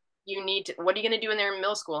 Like you need to, what are you going to do in there in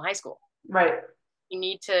middle school and high school? Right. You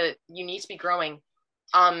need to be growing.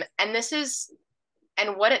 And this is,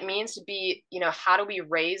 and what it means to be, how do we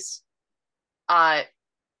raise, yeah,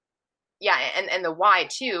 and the why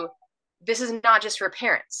too. This is not just for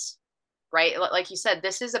parents, right? Like you said,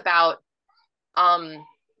 this is about,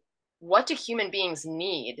 what do human beings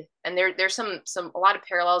need? And there's a lot of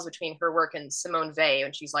parallels between her work and Simone Weil,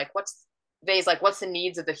 and she's like, what's the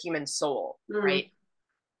needs of the human soul, right?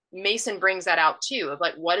 Mason brings that out too, of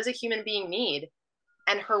like, what does a human being need?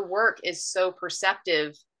 And her work is so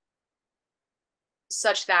perceptive,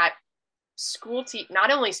 such that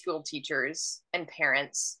not only school teachers and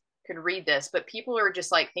parents could read this, but people are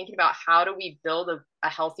just like thinking about, how do we build a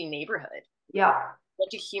healthy neighborhood? Yeah. What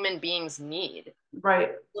do human beings need? Right.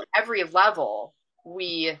 At every level,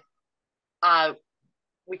 we kind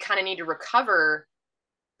of need to recover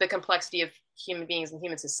the complexity of human beings and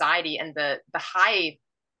human society, and the high,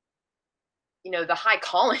 the high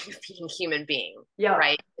calling of being a human being. Yeah.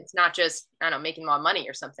 Right. It's not just, I don't know, making a lot of money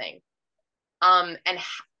or something. And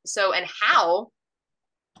how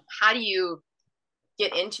do you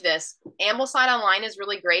get into this? Ambleside Online is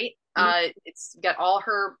really great. It's got all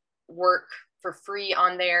her work for free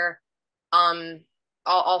on there.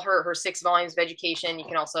 All her 6 volumes of education. You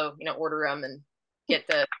can also, order them and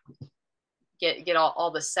get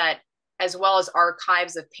all the set, as well as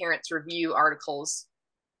archives of parents' review articles,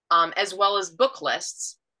 as well as book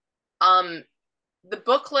lists. The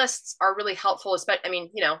book lists are really helpful,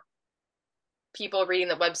 especially, people reading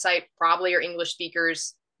the website probably are English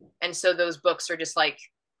speakers, and so those books are just like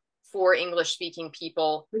for English speaking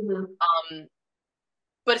people.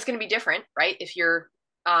 But it's going to be different, right? If you're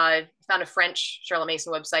found a French Charlotte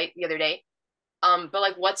Mason website the other day, but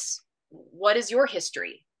like, what is your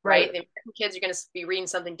history, right? The American kids are going to be reading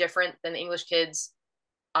something different than the English kids.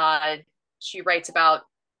 She writes about,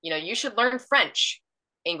 you should learn French,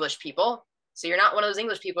 English people. So you're not one of those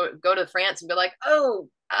English people who go to France and be like, oh,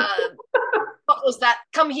 what was that?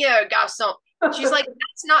 Come here, garçon. She's like,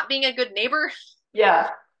 that's not being a good neighbor.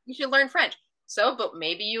 Yeah. You should learn French. So, but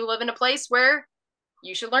maybe you live in a place where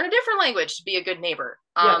you should learn a different language to be a good neighbor.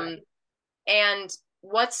 And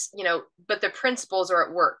but the principles are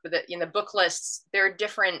at work. But in the book lists, there are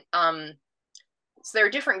different, so there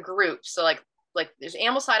are different groups. So like there's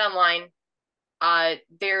Ambleside Online.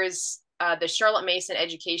 There's the Charlotte Mason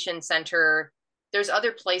Education Center. There's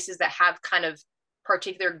other places that have kind of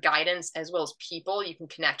particular guidance, as well as people you can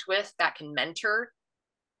connect with that can mentor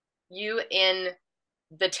you in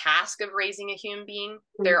the task of raising a human being.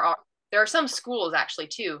 There are some schools actually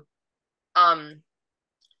too,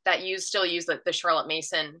 that still use the Charlotte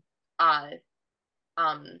Mason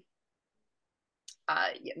curriculum.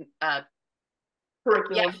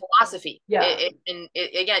 Philosophy. Yeah.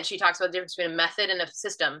 Again, she talks about the difference between a method and a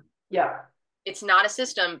system. Yeah. It's not a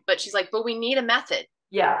system, but she's like, but we need a method.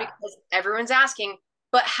 Yeah. Because everyone's asking,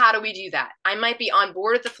 but how do we do that? I might be on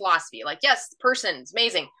board with the philosophy. Like, yes, the person's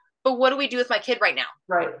amazing, but what do we do with my kid right now?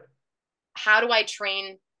 Right. How do I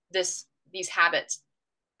train these habits?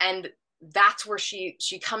 And that's where she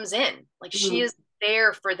comes in. Like, she is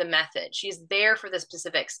there for the method. She's there for the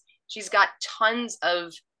specifics. She's got tons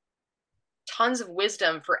of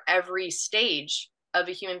wisdom for every stage of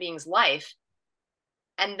a human being's life.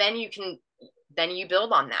 And then you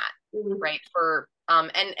build on that, right? For,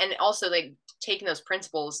 and also like taking those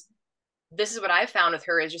principles. This is what I've found with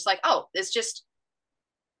her is just like, oh, it's just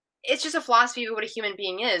a philosophy of what a human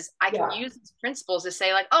being is. I can use these principles to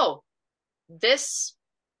say like, oh, this,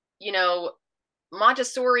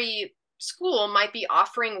 Montessori school might be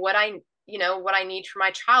offering what I need for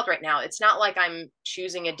my child right now. It's not like I'm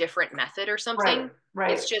choosing a different method or something.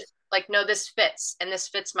 Right. It's just like, no, this fits, and this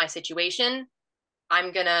fits my situation.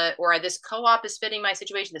 Or this co-op is fitting my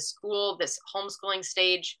situation, this school, this homeschooling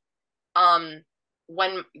stage.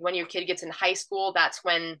 When your kid gets in high school, that's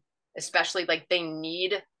when, especially, like, they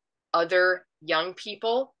need other young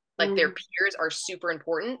people, like their peers are super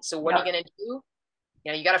important. So what are you going to do?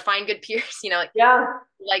 You got to find good peers, like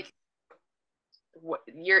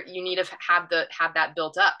you need to have that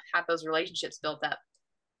built up, have those relationships built up.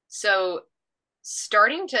 So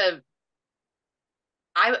starting to,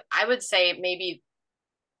 I would say maybe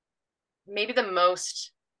the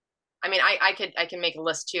most, I can make a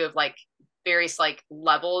list too of like various like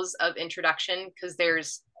levels of introduction, because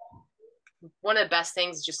there's one of the best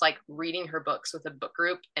things is just like reading her books with a book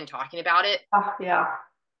group and talking about it.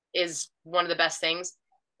 Is one of the best things.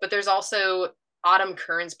 But there's also Autumn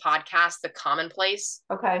Kern's podcast, The Commonplace.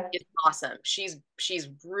 Okay. It's awesome. She's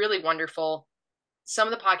really wonderful. some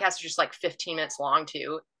of the podcasts are just like 15 minutes long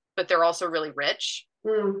too, but they're also really rich.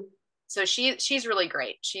 Mm. So she's really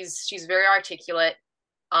great. She's very articulate.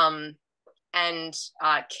 Um, and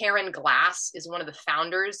Karen Glass is one of the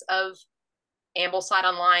founders of Ambleside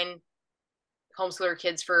Online, homeschool her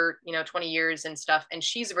kids for 20 years and stuff. And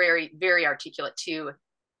she's very, very articulate too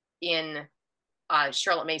in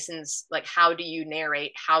Charlotte Mason's, like, how do you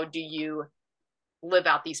narrate? How do you live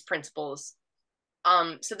out these principles?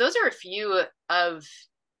 So those are a few of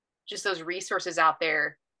just those resources out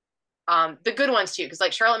there. The good ones too, because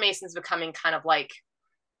like Charlotte Mason's becoming kind of like,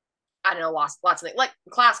 I don't know, lots of things like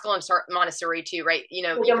classical and Montessori too, right?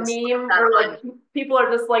 Like You a can meme or like people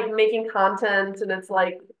are just like making content and it's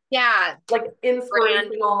yeah, like brand,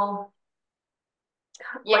 inspirational,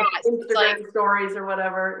 yeah, like it's like Instagram stories or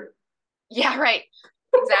whatever. yeah, right,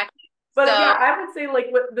 exactly. But So yeah, I would say like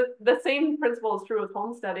with the same principle is true with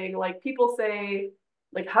homesteading. Like people say,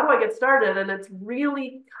 like, how do I get started? And it's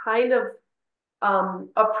really kind of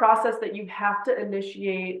a process that you have to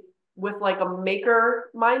initiate with like a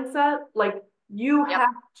maker mindset. Like you yep,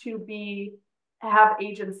 have to have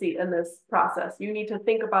agency in this process. You need to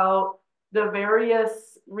think about the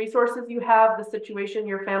various resources you have, the situation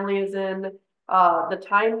your family is in, the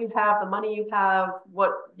time you have, the money you have,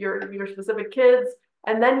 what your specific kids,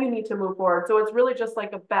 and then you need to move forward. So it's really just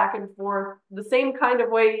like a back and forth, the same kind of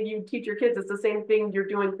way you teach your kids. It's the same thing you're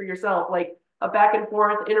doing for yourself. Like a back and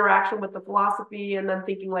forth interaction with the philosophy and then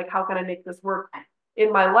thinking like, how can I make this work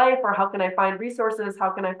in my life, or how can I find resources?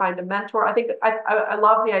 How can I find a mentor? I think I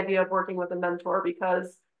love the idea of working with a mentor,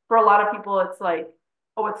 because for a lot of people, it's like,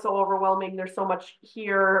 oh, it's so overwhelming. There's so much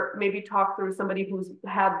here. Maybe talk through somebody who's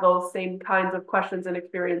had those same kinds of questions and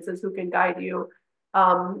experiences who can guide you.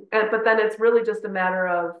 But then it's really just a matter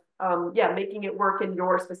of, yeah, making it work in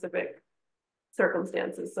your specific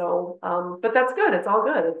circumstances. So, but that's good. It's all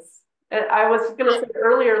good. I was going to say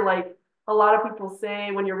earlier, like a lot of people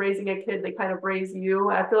say when you're raising a kid, they kind of raise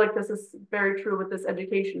you. I feel like this is very true with this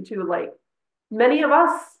education too. Like many of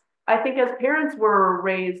us, I think as parents were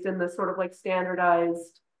raised in this sort of like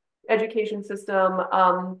standardized education system.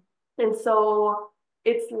 And so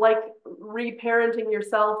it's like reparenting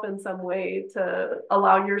yourself in some way to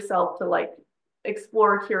allow yourself to like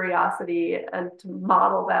explore curiosity and to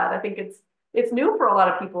model that. I think it's new for a lot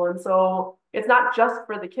of people. And so it's not just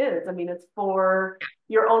for the kids. I mean, it's for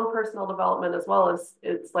your own personal development as well. As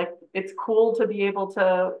it's like it's cool to be able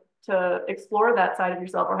to explore that side of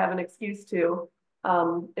yourself or have an excuse to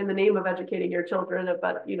in the name of educating your children,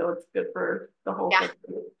 but it's good for the whole yeah,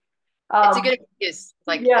 thing. it's a good excuse.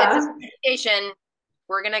 Like it's Yeah, a education.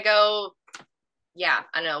 We're gonna go, yeah,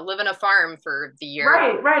 I don't know, live in a farm for the year.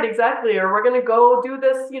 right, exactly. Or we're gonna go do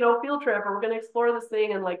this, field trip, or we're gonna explore this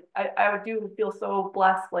thing. And like I would do feel so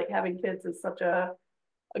blessed, like having kids is such a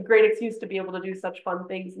great excuse to be able to do such fun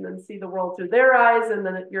things and then see the world through their eyes. And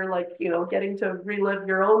then you're like, getting to relive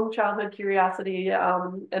your own childhood curiosity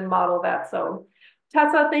and model that. So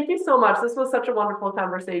Tessa, thank you so much. This was such a wonderful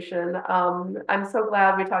conversation. I'm so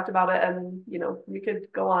glad we talked about it, and we could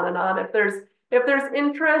go on and on. If there's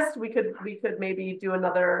interest, we could maybe do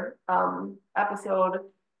another episode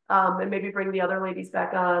and maybe bring the other ladies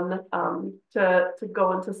back on to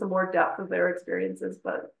go into some more depth of their experiences.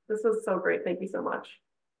 But this was so great. Thank you so much.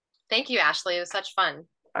 Thank you, Ashley. It was such fun.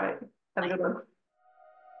 All right. Have a Bye. good one.